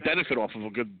even benefit off of a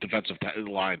good defensive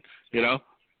line. You know.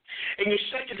 And your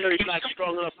secondary is not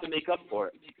strong enough to make up for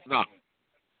it.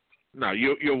 No,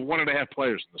 you have 1.5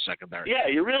 players in the secondary. Yeah,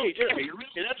 you really do.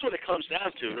 And that's what it comes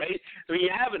down to, right? I mean, you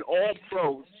have an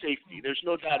all-pro safety. There's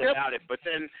no doubt about it. But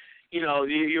then, you know,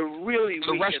 you're really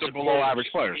the rest are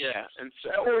below-average players. Yeah,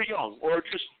 or young, or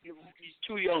just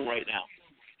too young right now.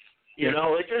 You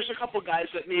know, like there's a couple guys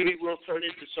that maybe will turn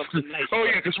into something nice. Oh,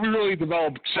 yeah, because we really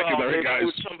developed secondary guys.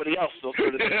 With somebody else, they'll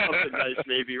turn into something nice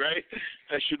maybe, right?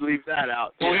 I should leave that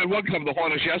out. Well, we had one come to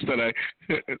haunt us yesterday.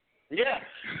 Yeah,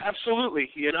 absolutely,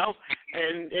 you know,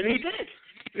 and he did.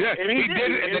 Yeah, and he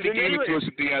did. And then he gave it to us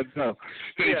at the end. No.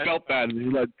 Then he felt bad, and he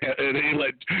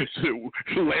let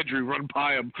Landry run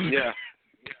by him. Yeah.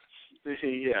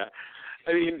 Yeah.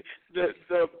 I mean, the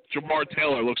Jamar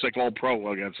Taylor looks like all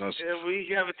pro against us.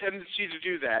 We have a tendency to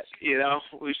do that, you know.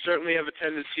 We certainly have a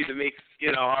tendency to make,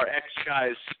 you know, our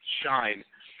ex-guys shine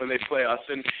when they play us.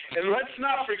 And let's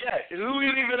not forget, who we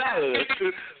leaving out of this?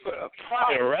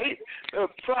 Pryor, right?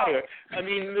 Pryor. I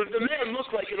mean, the man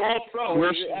looked like an all-pro.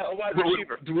 A wide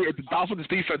receiver. The Dolphins'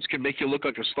 defense can make you look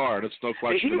like a star. That's no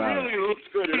question about it. He really looks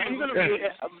good. And I'm going to be...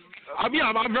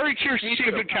 I'm very curious to see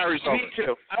if it carries over. Me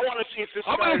too. I want to see if this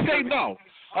I'm going to say no.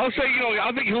 I'll say, you know,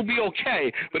 I think he'll be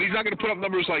okay, but he's not going to put up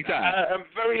numbers like that. I'm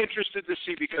very interested to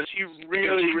see because he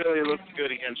really, really looked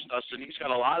good against us, and he's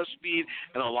got a lot of speed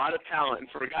and a lot of talent. And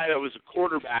for a guy that was a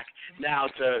quarterback now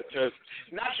to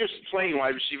not just playing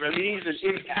wide receiver, I mean, he's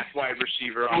an impact wide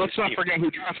receiver. Let's not forget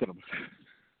who drafted him.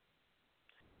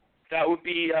 That would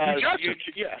be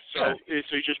So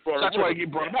he just brought him. That's why he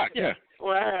brought him back. Yeah.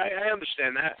 Well, I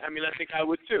understand that. I mean, I think I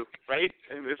would too, right?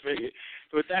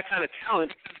 With that kind of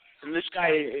talent. And this guy,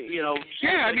 you know...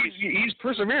 Yeah, I mean, he's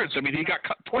perseverance. I mean, he got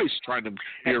cut twice trying to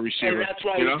be a receiver. And that's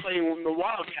why he's playing the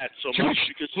Wildcats so much.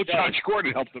 Because Josh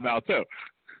Gordon helped him out, too.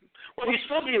 Well, he's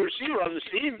still be a receiver on this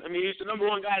team. I mean, he's the number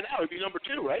one guy now. He'd be number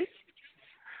 2, right?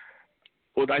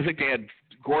 Well, I think they had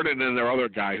Gordon and their other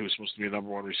guy who's supposed to be a number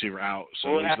 1 receiver out.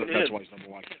 So that's why he's number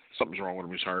 1. Something's wrong with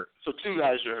him. He's hurt. So 2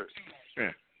 guys are hurt.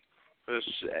 Yeah.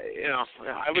 You know,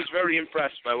 I was very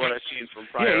impressed by what I've seen from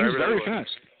Pryor. Yeah, he's very fast.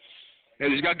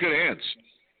 And he's got good hands.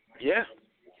 Yeah,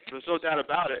 there's no doubt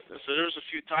about it. So there was a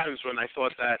few times when I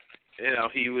thought that, you know,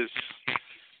 he was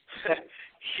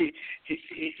he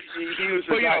was.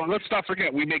 Well, yeah, let's not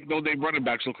forget we make no-name running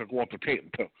backs look like Walter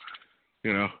Payton too.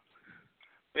 You know.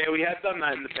 Yeah, we have done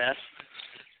that in the past.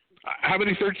 How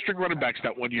many third-string running backs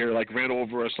that one year ran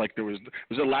over us? Like was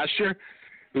it last year?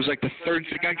 It was like the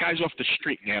guys off the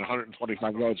street and they had 125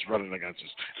 yards running against us.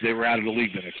 They were out of the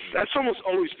league the next year. That's almost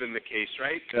always been the case,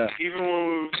 right? Yeah. Even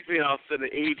when we in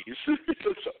the 80s,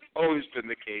 it's always been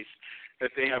the case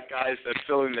that they have guys that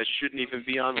fill in that shouldn't even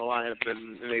be on the lineup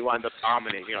and they wind up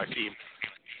dominating our team.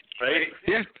 Right?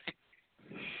 Yeah.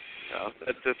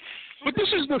 That's... But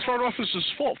this is the front office's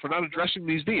fault for not addressing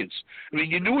these needs. I mean,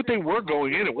 you knew what they were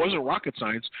going in. It wasn't rocket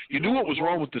science. You knew what was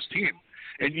wrong with this team,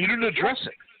 and you didn't address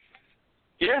it.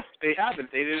 Yeah, they haven't.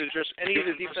 They didn't address any of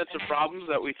the defensive problems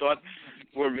that we thought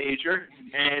were major,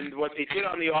 and what they did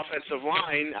on the offensive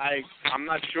line, I'm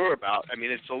not sure about. I mean,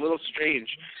 it's a little strange.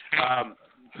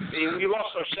 We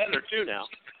lost our center too now,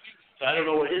 so I don't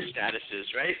know what his status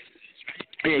is. Right?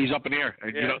 Yeah, he's up in the air.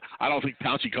 And, yeah. you know, I don't think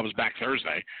Pouncey comes back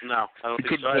Thursday. No, I don't he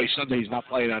think so. couldn't play Sunday. He's not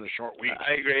playing on a short week.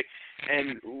 I agree.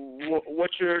 And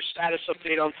what's your status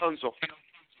update on Tunzel?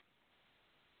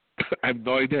 I have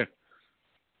no idea.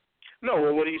 No,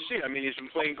 well, what do you see? I mean, he's been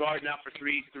playing guard now for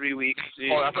three weeks.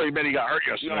 Oh, I thought you meant he got hurt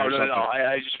yesterday. No.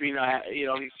 I just mean, you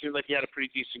know, he seemed like he had a pretty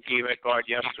decent game at guard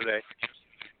yesterday.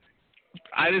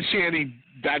 I didn't see any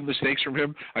bad mistakes from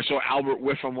him. I saw Albert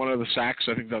whiff on one of the sacks.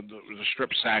 I think that was a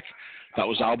strip sack. That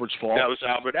was Albert's fault. That was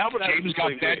Albert. James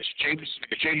got benched.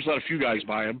 James let a few guys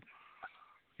by him.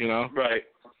 You know? Right.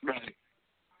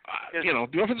 You know,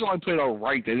 the offensive line played all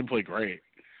right. They didn't play great.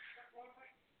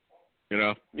 You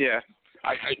know? Yeah.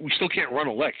 We still can't run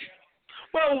a lick.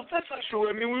 Well, that's not true.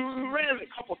 I mean, we ran it a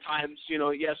couple times, you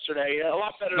know, yesterday. A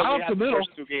lot better than Not we up had the the middle.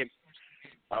 first two games.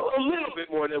 A little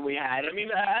bit more than we had. I mean,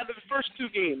 out of the first two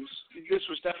games, this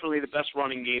was definitely the best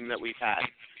running game that we've had.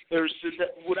 There's,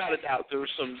 without a doubt, there were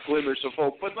some glimmers of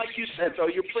hope. But like you said, though,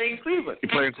 you're playing Cleveland.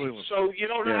 You're playing Cleveland. So you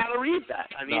don't know how to read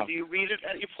that. I mean, No. do you read it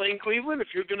that you're playing Cleveland?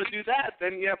 If you're going to do that,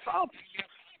 then you have problems.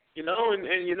 You know, and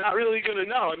you're not really going to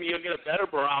know. I mean, you'll get a better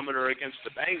barometer against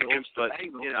the Bengals, but,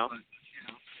 you know,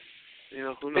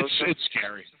 who knows? It's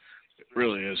scary. It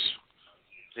really is.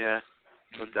 Yeah,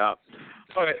 no doubt.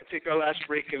 All right, take our last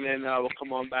break, and then we'll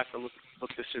come on back and look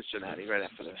to Cincinnati right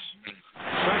after this. 2nd and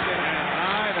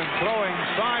 9 and throwing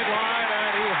sideline,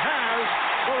 and he has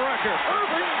the record.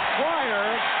 Irving Fryar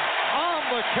on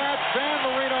the catch. Dan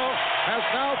Marino has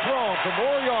now thrown for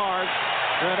more yards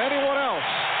than anyone else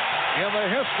in the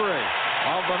history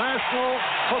of the National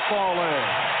Football League.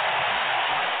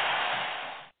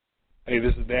 Hey,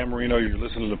 this is Dan Marino. You're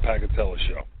listening to the Catello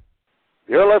Show.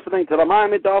 You're listening to the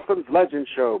Miami Dolphins Legend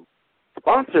Show,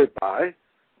 sponsored by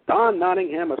Don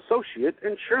Nottingham Associate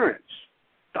Insurance.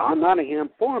 Don Nottingham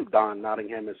formed Don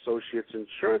Nottingham Associates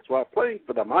Insurance while playing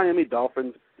for the Miami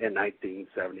Dolphins in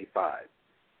 1975.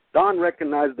 Don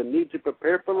recognized the need to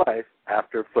prepare for life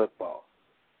after football.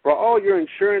 For all your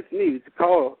insurance needs,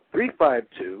 call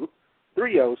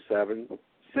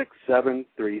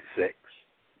 352-307-6736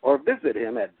 or visit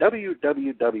him at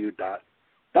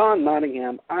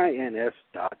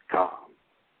www.donnottinghamins.com.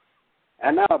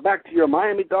 And now back to your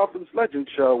Miami Dolphins Legend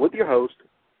Show with your host,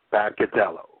 Pat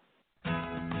Catello.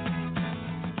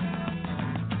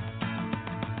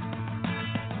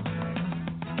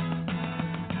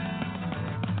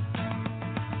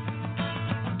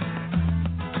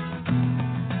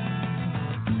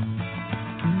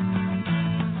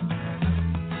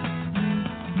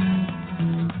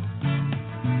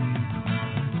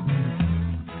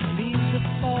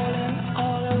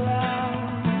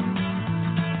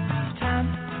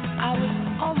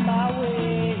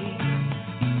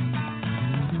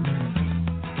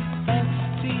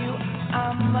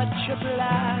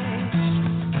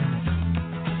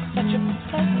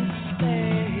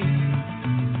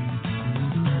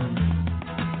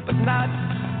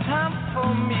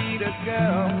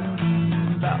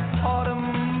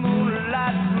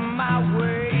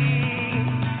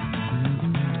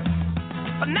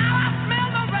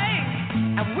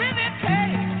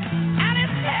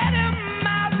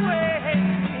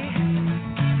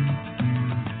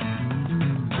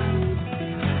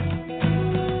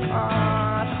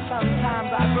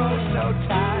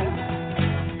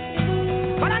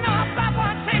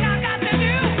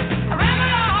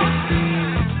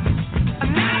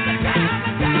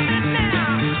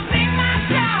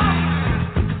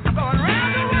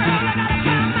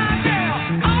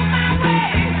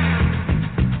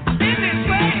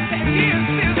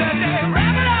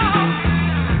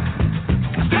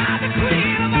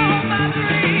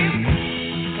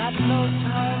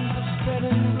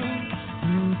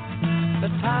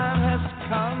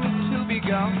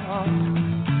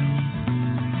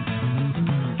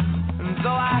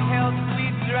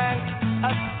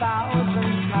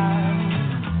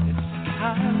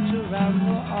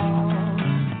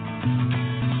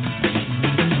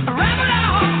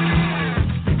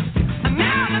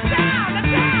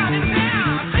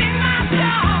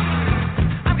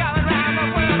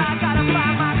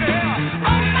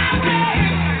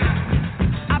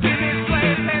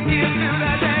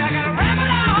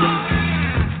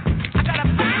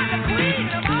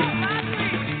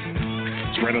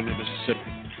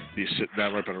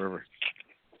 Right by the river.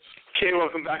 Okay,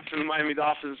 welcome back to the Miami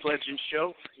Dolphins Legend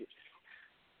Show.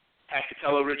 Pat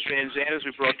Catello, Rich Van Zandt, as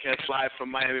we broadcast live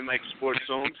from Miami Mike Sports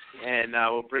Zone, and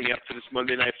we'll bring you up to this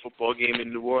Monday Night Football game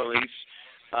in New Orleans,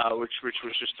 which Rich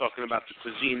was just talking about the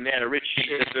cuisine there. Rich,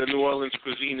 the New Orleans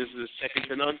cuisine is second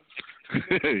to none?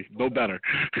 No better.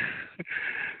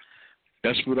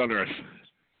 Best food on earth.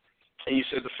 And you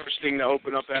said the first thing to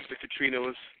open up after Katrina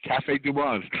was? Cafe Du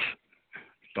Monde,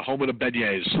 the home of the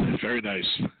beignets. Very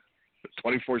nice.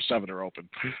 24/7 are open.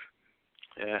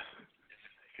 Yeah.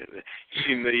 You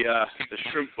seen the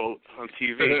shrimp boat on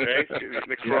TV, right?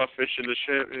 The crawfish and the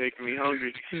shrimp making me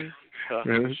hungry.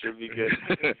 Should be good.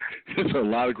 There's a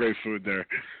lot of great food there.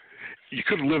 You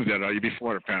couldn't live there, though. You'd be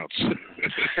 400 pounds.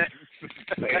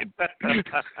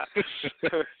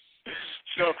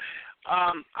 So,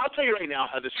 I'll tell you right now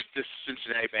how this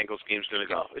Cincinnati Bengals game is going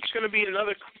to go. It's going to be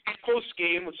another close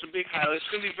game with some big highlights.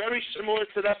 It's going to be very similar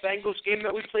to that Bengals game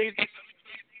that we played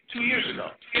 2 years ago.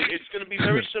 It's going to be a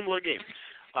very similar game.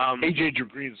 AJ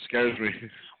Green scares me.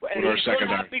 And he's going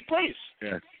to have big plays.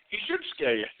 Yeah. He should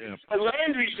scare you. Yeah. But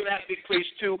Landry's going to have big plays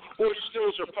too, or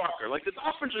Stills or Parker. Like the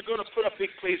Dolphins are going to put up big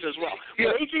plays as well.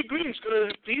 Yeah. But AJ Green's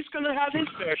he's going to have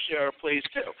his fair share of plays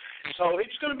too. So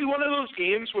it's going to be one of those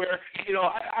games where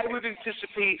I would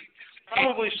anticipate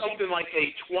probably something like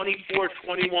a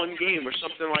 24-21 game or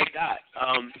something like that.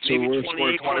 So maybe we're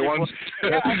 28-21. 21.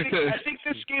 Yeah, I think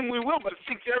this game we will, but I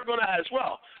think they're going to as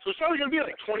well. So it's probably going to be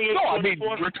like 28-24. No, I mean,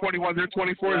 we're 21, they're 24.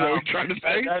 Is that what you're trying to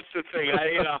say? That's the thing.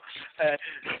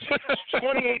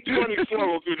 28-24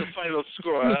 will be the final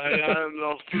score. I don't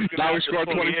know. Now we score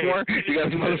 24? You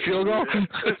got another field goal?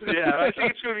 Yeah, I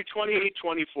think it's going to be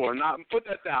 28-24. Put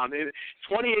that down.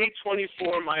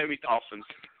 28-24 Miami Dolphins.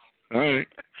 All right.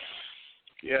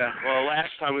 Yeah, well, last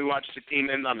time we watched the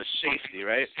game end on the safety,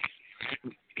 right?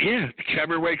 Yeah,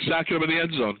 Cameron Wake sacking him in the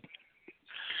end zone.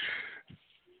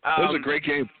 That was a great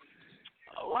game.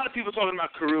 A lot of people talking about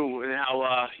Carew and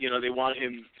how, they want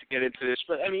him to get into this.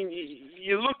 But, I mean,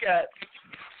 you look at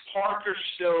Parker,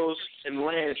 Stills, and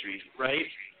Landry, right?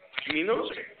 I mean,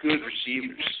 those are good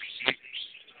receivers.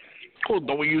 Cool.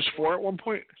 Don't we use 4 at one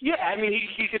point? Yeah, I mean,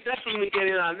 he could definitely get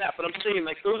in on that. But I'm saying,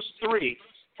 like, those three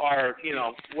are,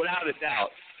 without a doubt,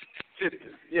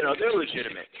 they're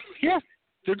legitimate. Yeah,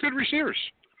 they're good receivers.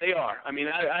 They are. I mean,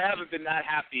 I haven't been that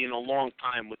happy in a long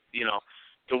time with,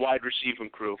 the wide receiving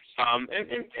crew. I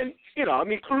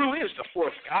mean, Carew is the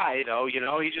fourth guy, though, he's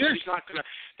not going to,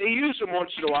 they use him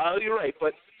once in a while, you're right,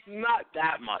 but not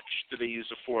that much do they use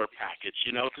a 4 package,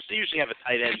 because they usually have a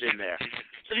tight end in there.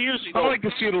 So they usually I like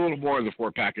to see it a little more in the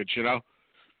 4 package,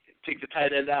 Take the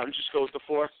tight end out and just go with the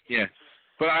 4? Yeah.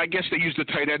 But I guess they use the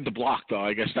tight end to block, though.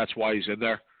 I guess that's why he's in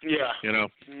there. Yeah.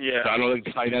 Yeah. I don't think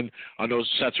the tight end on those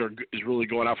sets is really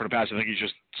going out for the pass. I think he's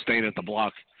just staying at the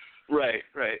block. Right.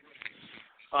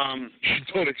 You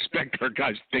don't expect our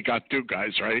guys to take out 2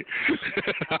 guys, right?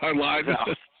 Our line.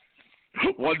 No.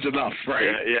 One's enough,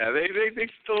 right? Yeah. They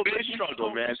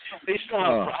struggle, man. They still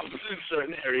have problems in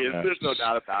certain areas. There's no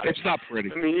doubt about it. It's not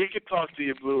pretty. I mean, you could talk to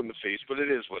you blue in the face, but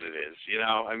it is what it is.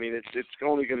 I mean, it's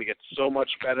only going to get so much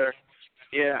better.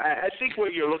 Yeah, I think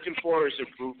what you're looking for is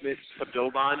improvement to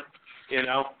build on,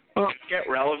 get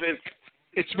relevant.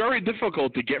 It's very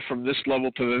difficult to get from this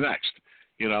level to the next,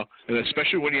 and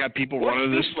especially when you have people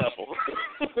running this level.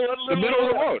 The middle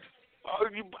of the road.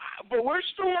 But we're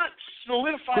still not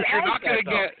solidified. But you're not going to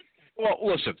get, well,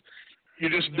 listen,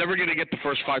 you're just never going to get the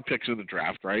first 5 picks in the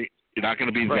draft, right? You're not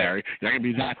going to be there. You're not going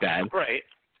to be that bad. Right.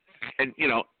 And,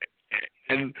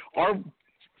 and our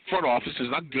front office is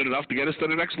not good enough to get us to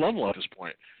the next level at this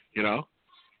point,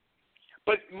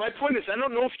 But my point is, I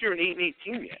don't know if you're an 8-8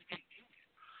 team yet.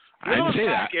 I didn't say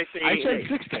that. I said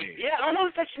 6-8. Yeah, I don't know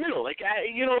if that's middle. Like,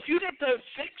 if you get the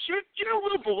 6, you're a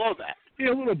little below that.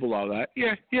 Yeah, a little below that.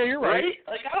 Yeah, you're right.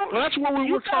 Like, well, that's where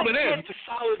we were coming in. You got to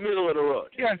solid middle of the road.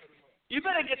 Yeah. You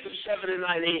better get to 7 and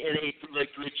 9, 8 and 8,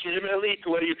 like legitimately, to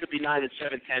where you could be 9 and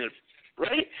 7, 10,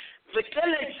 right? Like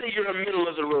then I'd say you're a middle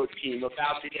of the road team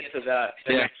about to get to the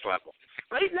next level.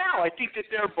 Right now, I think that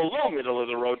they're below middle of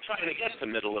the road, trying to get to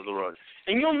middle of the road,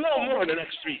 and you'll know more in the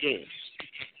next 3 games.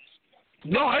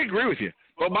 No, I agree with you.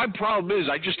 But my problem is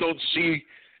I just don't see.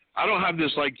 I don't have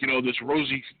this this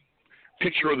rosy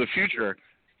picture of the future.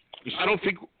 I don't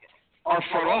think our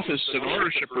front office and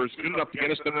ownership are good enough to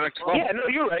get us to the next level. Yeah, no,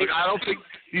 you're right. I don't think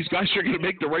these guys are going to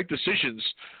make the right decisions.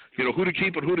 Who to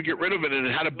keep and who to get rid of it,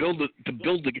 and how to build it.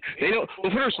 They don't.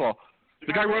 Well, first of all,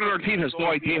 the guy running our team has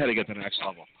no idea how to get to the next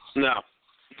level. No.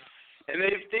 And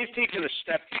they've taken a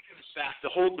step back. The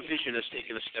whole division has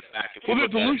taken a step back. Well, they're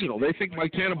delusional. They think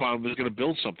Mike Tannenbaum is going to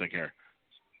build something here.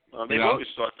 Well, they've always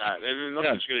thought that, and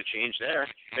nothing's going to change there.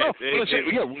 You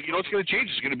know what's going to change?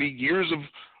 It's going to be years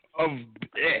of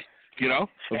you know,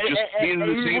 of just being in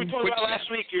the same we talked about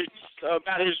last week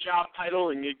about his job title,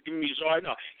 and you give me his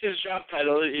job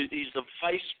title is he's the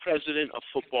Vice President of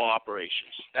Football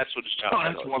Operations. That's what his job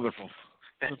title is. That's wonderful.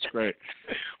 That's great.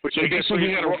 So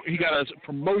he got a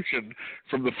promotion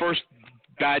from the first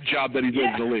bad job that he did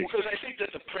in the league. Because I think that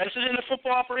the President of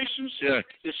Football Operations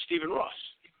is Stephen Ross.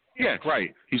 Yeah,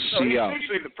 right. He's the CEO. He's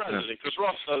basically the president, because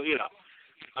Ross,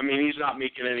 I mean, he's not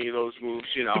making any of those moves,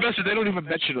 The best is they don't even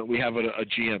mention that we have a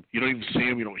GM. You don't even see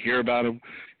him. You don't hear about him.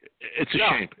 It's a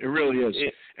shame. It really is.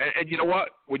 And you know what?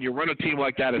 When you run a team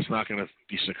like that, it's not going to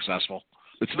be successful.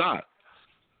 It's not.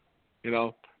 You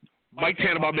know, Mike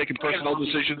Tannenbaum making personnel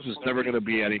decisions is never going to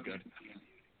be any good.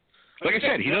 Like I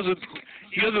said, he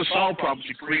doesn't solve problems.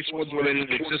 He creates ones where they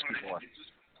didn't exist before.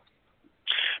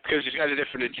 Because he's got a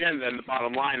different agenda, and the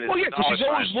bottom line is... Well, yeah, because he's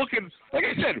always looking... Like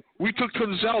I said, we took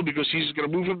Catello because he's going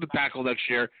to move him to tackle next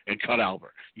year and cut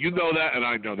Albert. You know that, and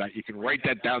I know that. You can write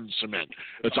that down in cement.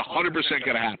 It's 100%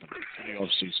 going to happen in the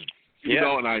offseason. You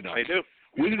know, and I know. I do.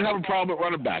 We didn't have a problem at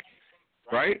running back,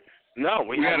 right? No,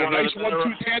 we had a nice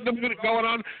 1-2 tandem going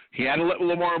on. He had to let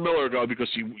Lamar Miller go because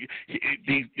he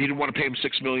didn't want to pay him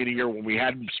 $6 million a year when we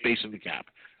had space in the cap.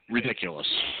 Ridiculous.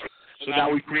 So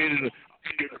now we created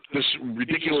this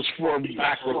ridiculous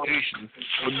 4-back rotation,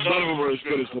 but none of them are as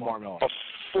good as Lamar Miller.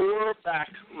 A 4-back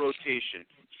rotation.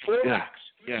 4 backs.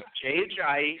 Yeah. Jay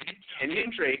Ajayi,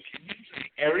 Kenyon Drake,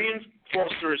 Arian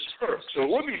Foster is hurt, so it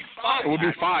would be 5. It would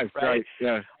be 5, right?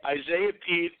 Yeah. Isaiah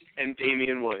Pete and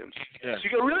Damian Williams. Yeah. So you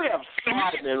can really have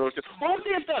 5 men. What would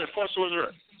they have done if Foster was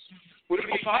hurt? Would it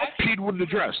be 5? Pete wouldn't have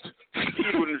dressed.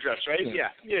 Pete wouldn't have dressed, right? Yeah,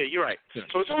 you're right. Yeah.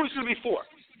 So it's always going to be 4.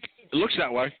 It looks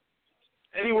that way.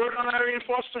 Any word on Arian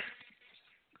Foster?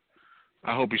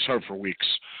 I hope he's hurt for weeks.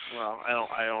 Well,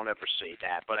 I don't ever say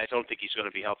that, but I don't think he's going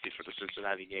to be healthy for the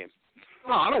Cincinnati game.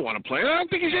 No, I don't want to play. I don't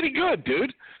think he's any good,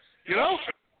 dude. You know?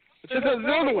 It's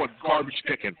another one garbage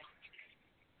picking.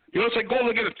 You know, it's like going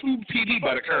to get a tube TV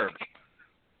by the curb.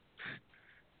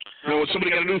 You know, when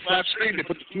somebody got a new flat screen, they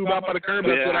put the tube out by the curb.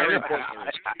 That's what Arian Foster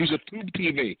is. He's a tube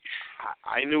TV.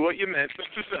 I knew what you meant.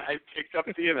 I picked up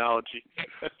the analogy.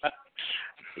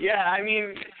 Yeah, I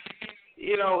mean,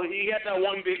 you know, he had that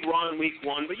one big run week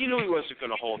 1, but you knew he wasn't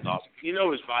going to hold up. You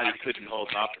know his body couldn't hold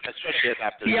up, especially at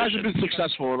that position. He hasn't been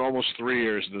successful in almost 3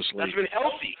 years in this league. He's been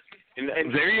healthy in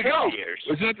there you go. years.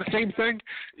 Isn't that the same thing?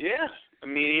 Yeah. I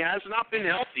mean, he has not been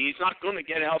healthy. He's not going to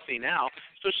get healthy now,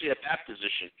 especially at that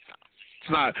position. It's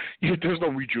not. There's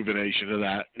no rejuvenation of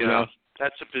that, you know?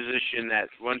 That's a position that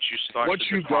once you start Once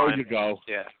to you decline, go, you go.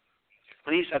 Yeah.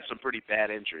 And he's had some pretty bad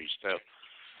injuries, too.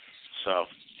 So,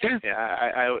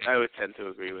 yeah, I would tend to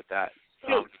agree with that.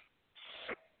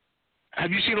 Have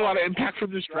you seen a lot of impact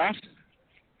from this draft?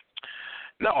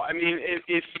 No, I mean,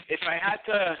 if I had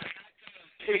to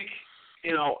pick,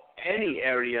 you know, any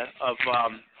area of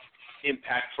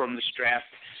impact from this draft,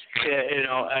 you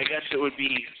know, I guess it would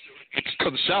be. It's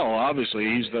Catello, obviously.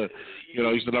 He's the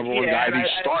number one guy. He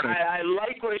started. I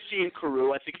like what I see in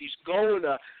Carew. I think he's going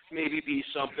to maybe be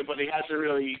something, but he hasn't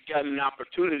really gotten an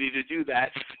opportunity to do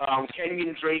that.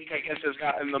 Kenyon Drake, I guess, has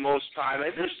gotten the most time.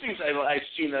 There's things I've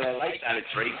seen that I like out of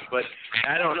Drake, but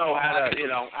I don't know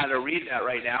how to read that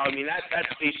right now. I mean,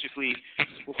 that's basically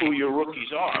who your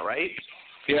rookies are, right?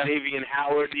 Yeah. Xavier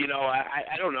Howard, you know,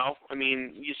 I don't know. I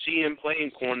mean, you see him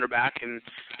playing cornerback, and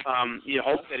you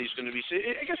hope that he's going to be.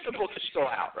 I guess the book is still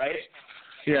out, right?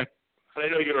 Yeah. But I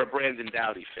know you're a Brandon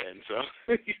Doughty fan, so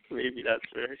maybe that's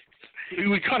fair.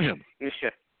 We cut him. Yeah.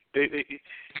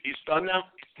 He's done now?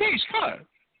 Yeah, he's cut.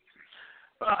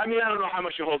 Well, I mean, I don't know how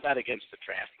much you hold that against the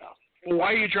draft, though. Well,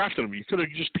 why are you drafting him? You could have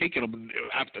just taken him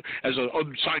as an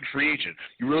unsigned free agent.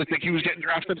 You really think he was getting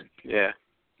drafted? Yeah.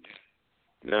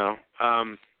 No.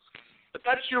 But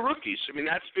that's your rookies. I mean,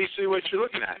 that's basically what you're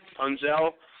looking at.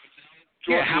 Punzel.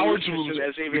 Yeah, Howard's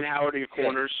Xavier Howard are your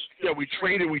corners. Yeah, we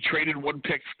traded one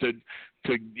pick to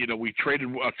we traded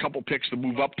a couple picks to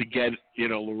move up to get,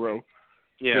 LaRue.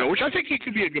 Yeah. You know, which I think he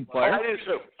could be a good player. I do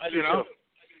too.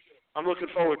 I'm looking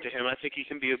forward to him. I think he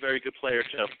can be a very good player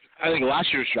too. I think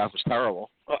last year's draft was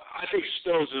terrible. I think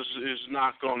Stills is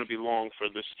not going to be long for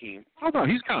this team. Oh no,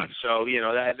 he's gone. So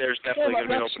there's definitely going to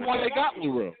be an opening. That's why they got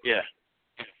LaRue. Yeah.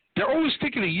 They're always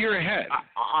thinking a year ahead.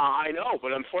 I know,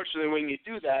 but unfortunately, when you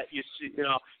do that, you see,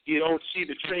 you don't see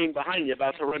the train behind you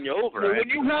about to run you over. Well, when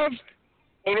you have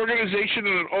an organization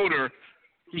and an owner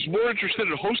who's more interested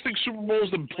in hosting Super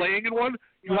Bowls than playing in one,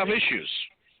 you have issues.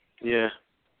 Yeah.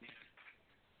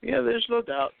 Yeah, there's no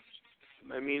doubt.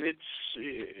 I mean, it's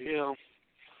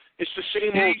it's the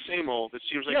same old. It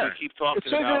seems like we keep talking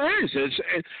about. There is,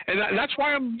 and that's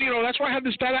why that's why I have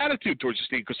this bad attitude towards this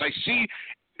team, because I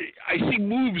see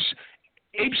moves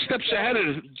 8 steps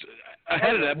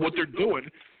ahead of them what they're doing.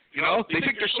 You know, they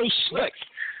think they're so slick.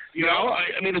 You know,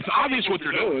 I mean, it's obvious what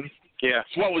they're doing. Yeah.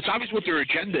 Well, it's obvious what their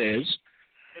agenda is,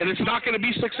 and it's not going to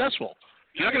be successful.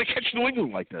 You're not going to catch New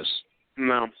England like this.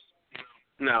 No.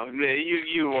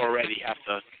 You already have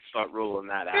to start ruling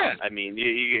that out. Yeah. I mean,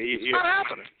 it's not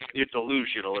happening. You're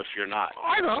delusional if you're not.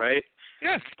 I know. Right?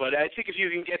 Yeah. But I think if you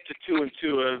can get to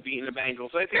 2-2 of beating the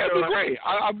Bengals, I think it'd be great.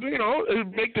 You know,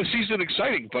 it'd make the season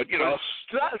exciting. But you know,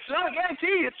 it's not a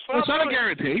guarantee. It's not a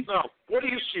guarantee. No. What do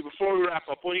you see before we wrap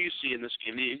up? What do you see in this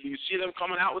game? Do you see them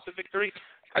coming out with the victory?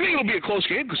 I think it'll be a close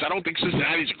game because I don't think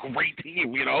Cincinnati's a great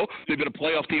team. You know, they've been a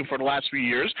playoff team for the last few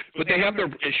years, but they have their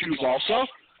issues also.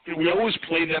 We always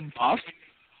play them tough.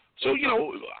 So, you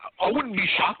know, I wouldn't be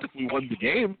shocked if we won the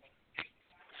game.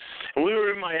 And we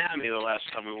were in Miami the last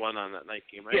time we won on that night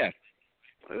game, right? Yeah.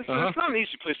 It's not an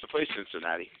easy place to play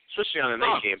Cincinnati, especially on a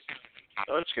night game.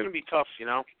 So it's going to be tough, you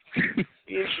know.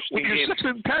 Interesting when you're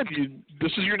game. 6-10,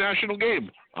 this is your national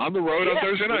game on the road on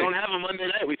Thursday night. We don't have a Monday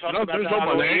night. We talked about there's that no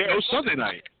all Monday, year. no Sunday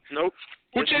night. Nope.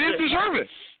 Which they didn't deserve it.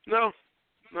 No,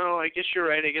 I guess you're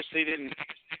right. I guess they didn't.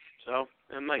 So,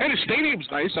 and his stadium's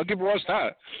nice. I'll give Ross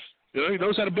that. You know, he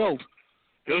knows how to build.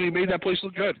 You know, he made that place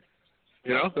look good.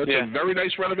 You know, that's a very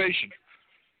nice renovation.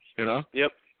 You know.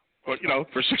 Yep. But you know,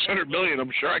 for $600 million,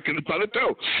 I'm sure I could have done it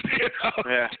too. You know?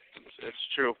 Yeah, it's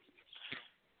true.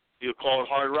 You call it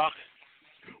Hard Rock?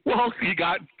 Well, he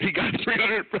got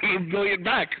 $300 million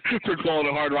back for calling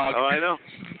it Hard Rock. Oh, I know.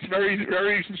 It's a very,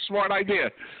 very smart idea.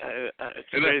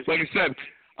 And then, like I said,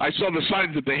 I saw the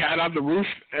signs that they had on the roof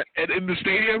and in the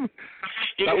stadium.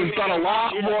 That was done a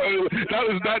lot more.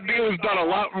 That deal was done a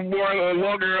lot more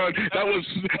longer. That was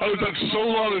done so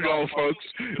long ago, folks.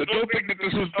 But don't think that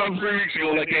this was done 3 weeks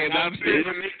ago, like they announced it.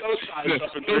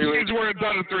 Those things weren't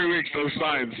done in 3 weeks. Those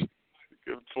signs.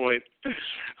 Good point.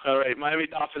 All right, Miami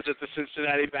Dolphins at the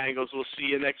Cincinnati Bengals. We'll see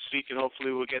you next week, and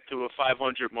hopefully we'll get to a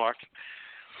 500 mark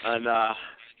on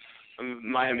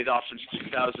Miami Dolphins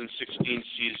 2016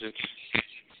 season.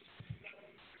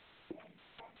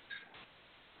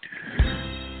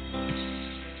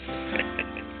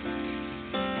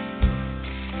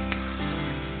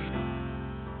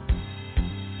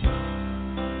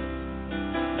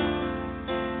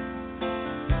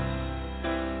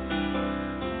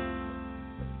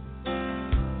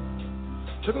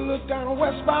 Took a look down a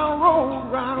westbound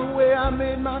road, right away I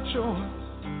made my choice.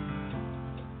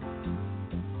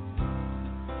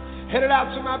 Headed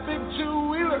out to my big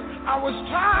two-wheeler, I was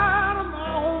tired of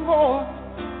my own voice.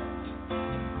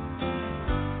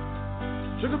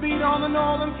 Took a beat on the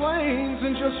northern plains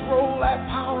and just rolled that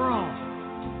power on.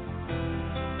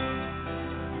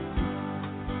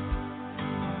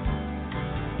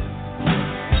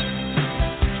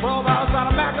 $12 out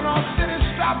of Mackinac City,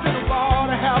 stopped in a bar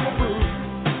to have a brew.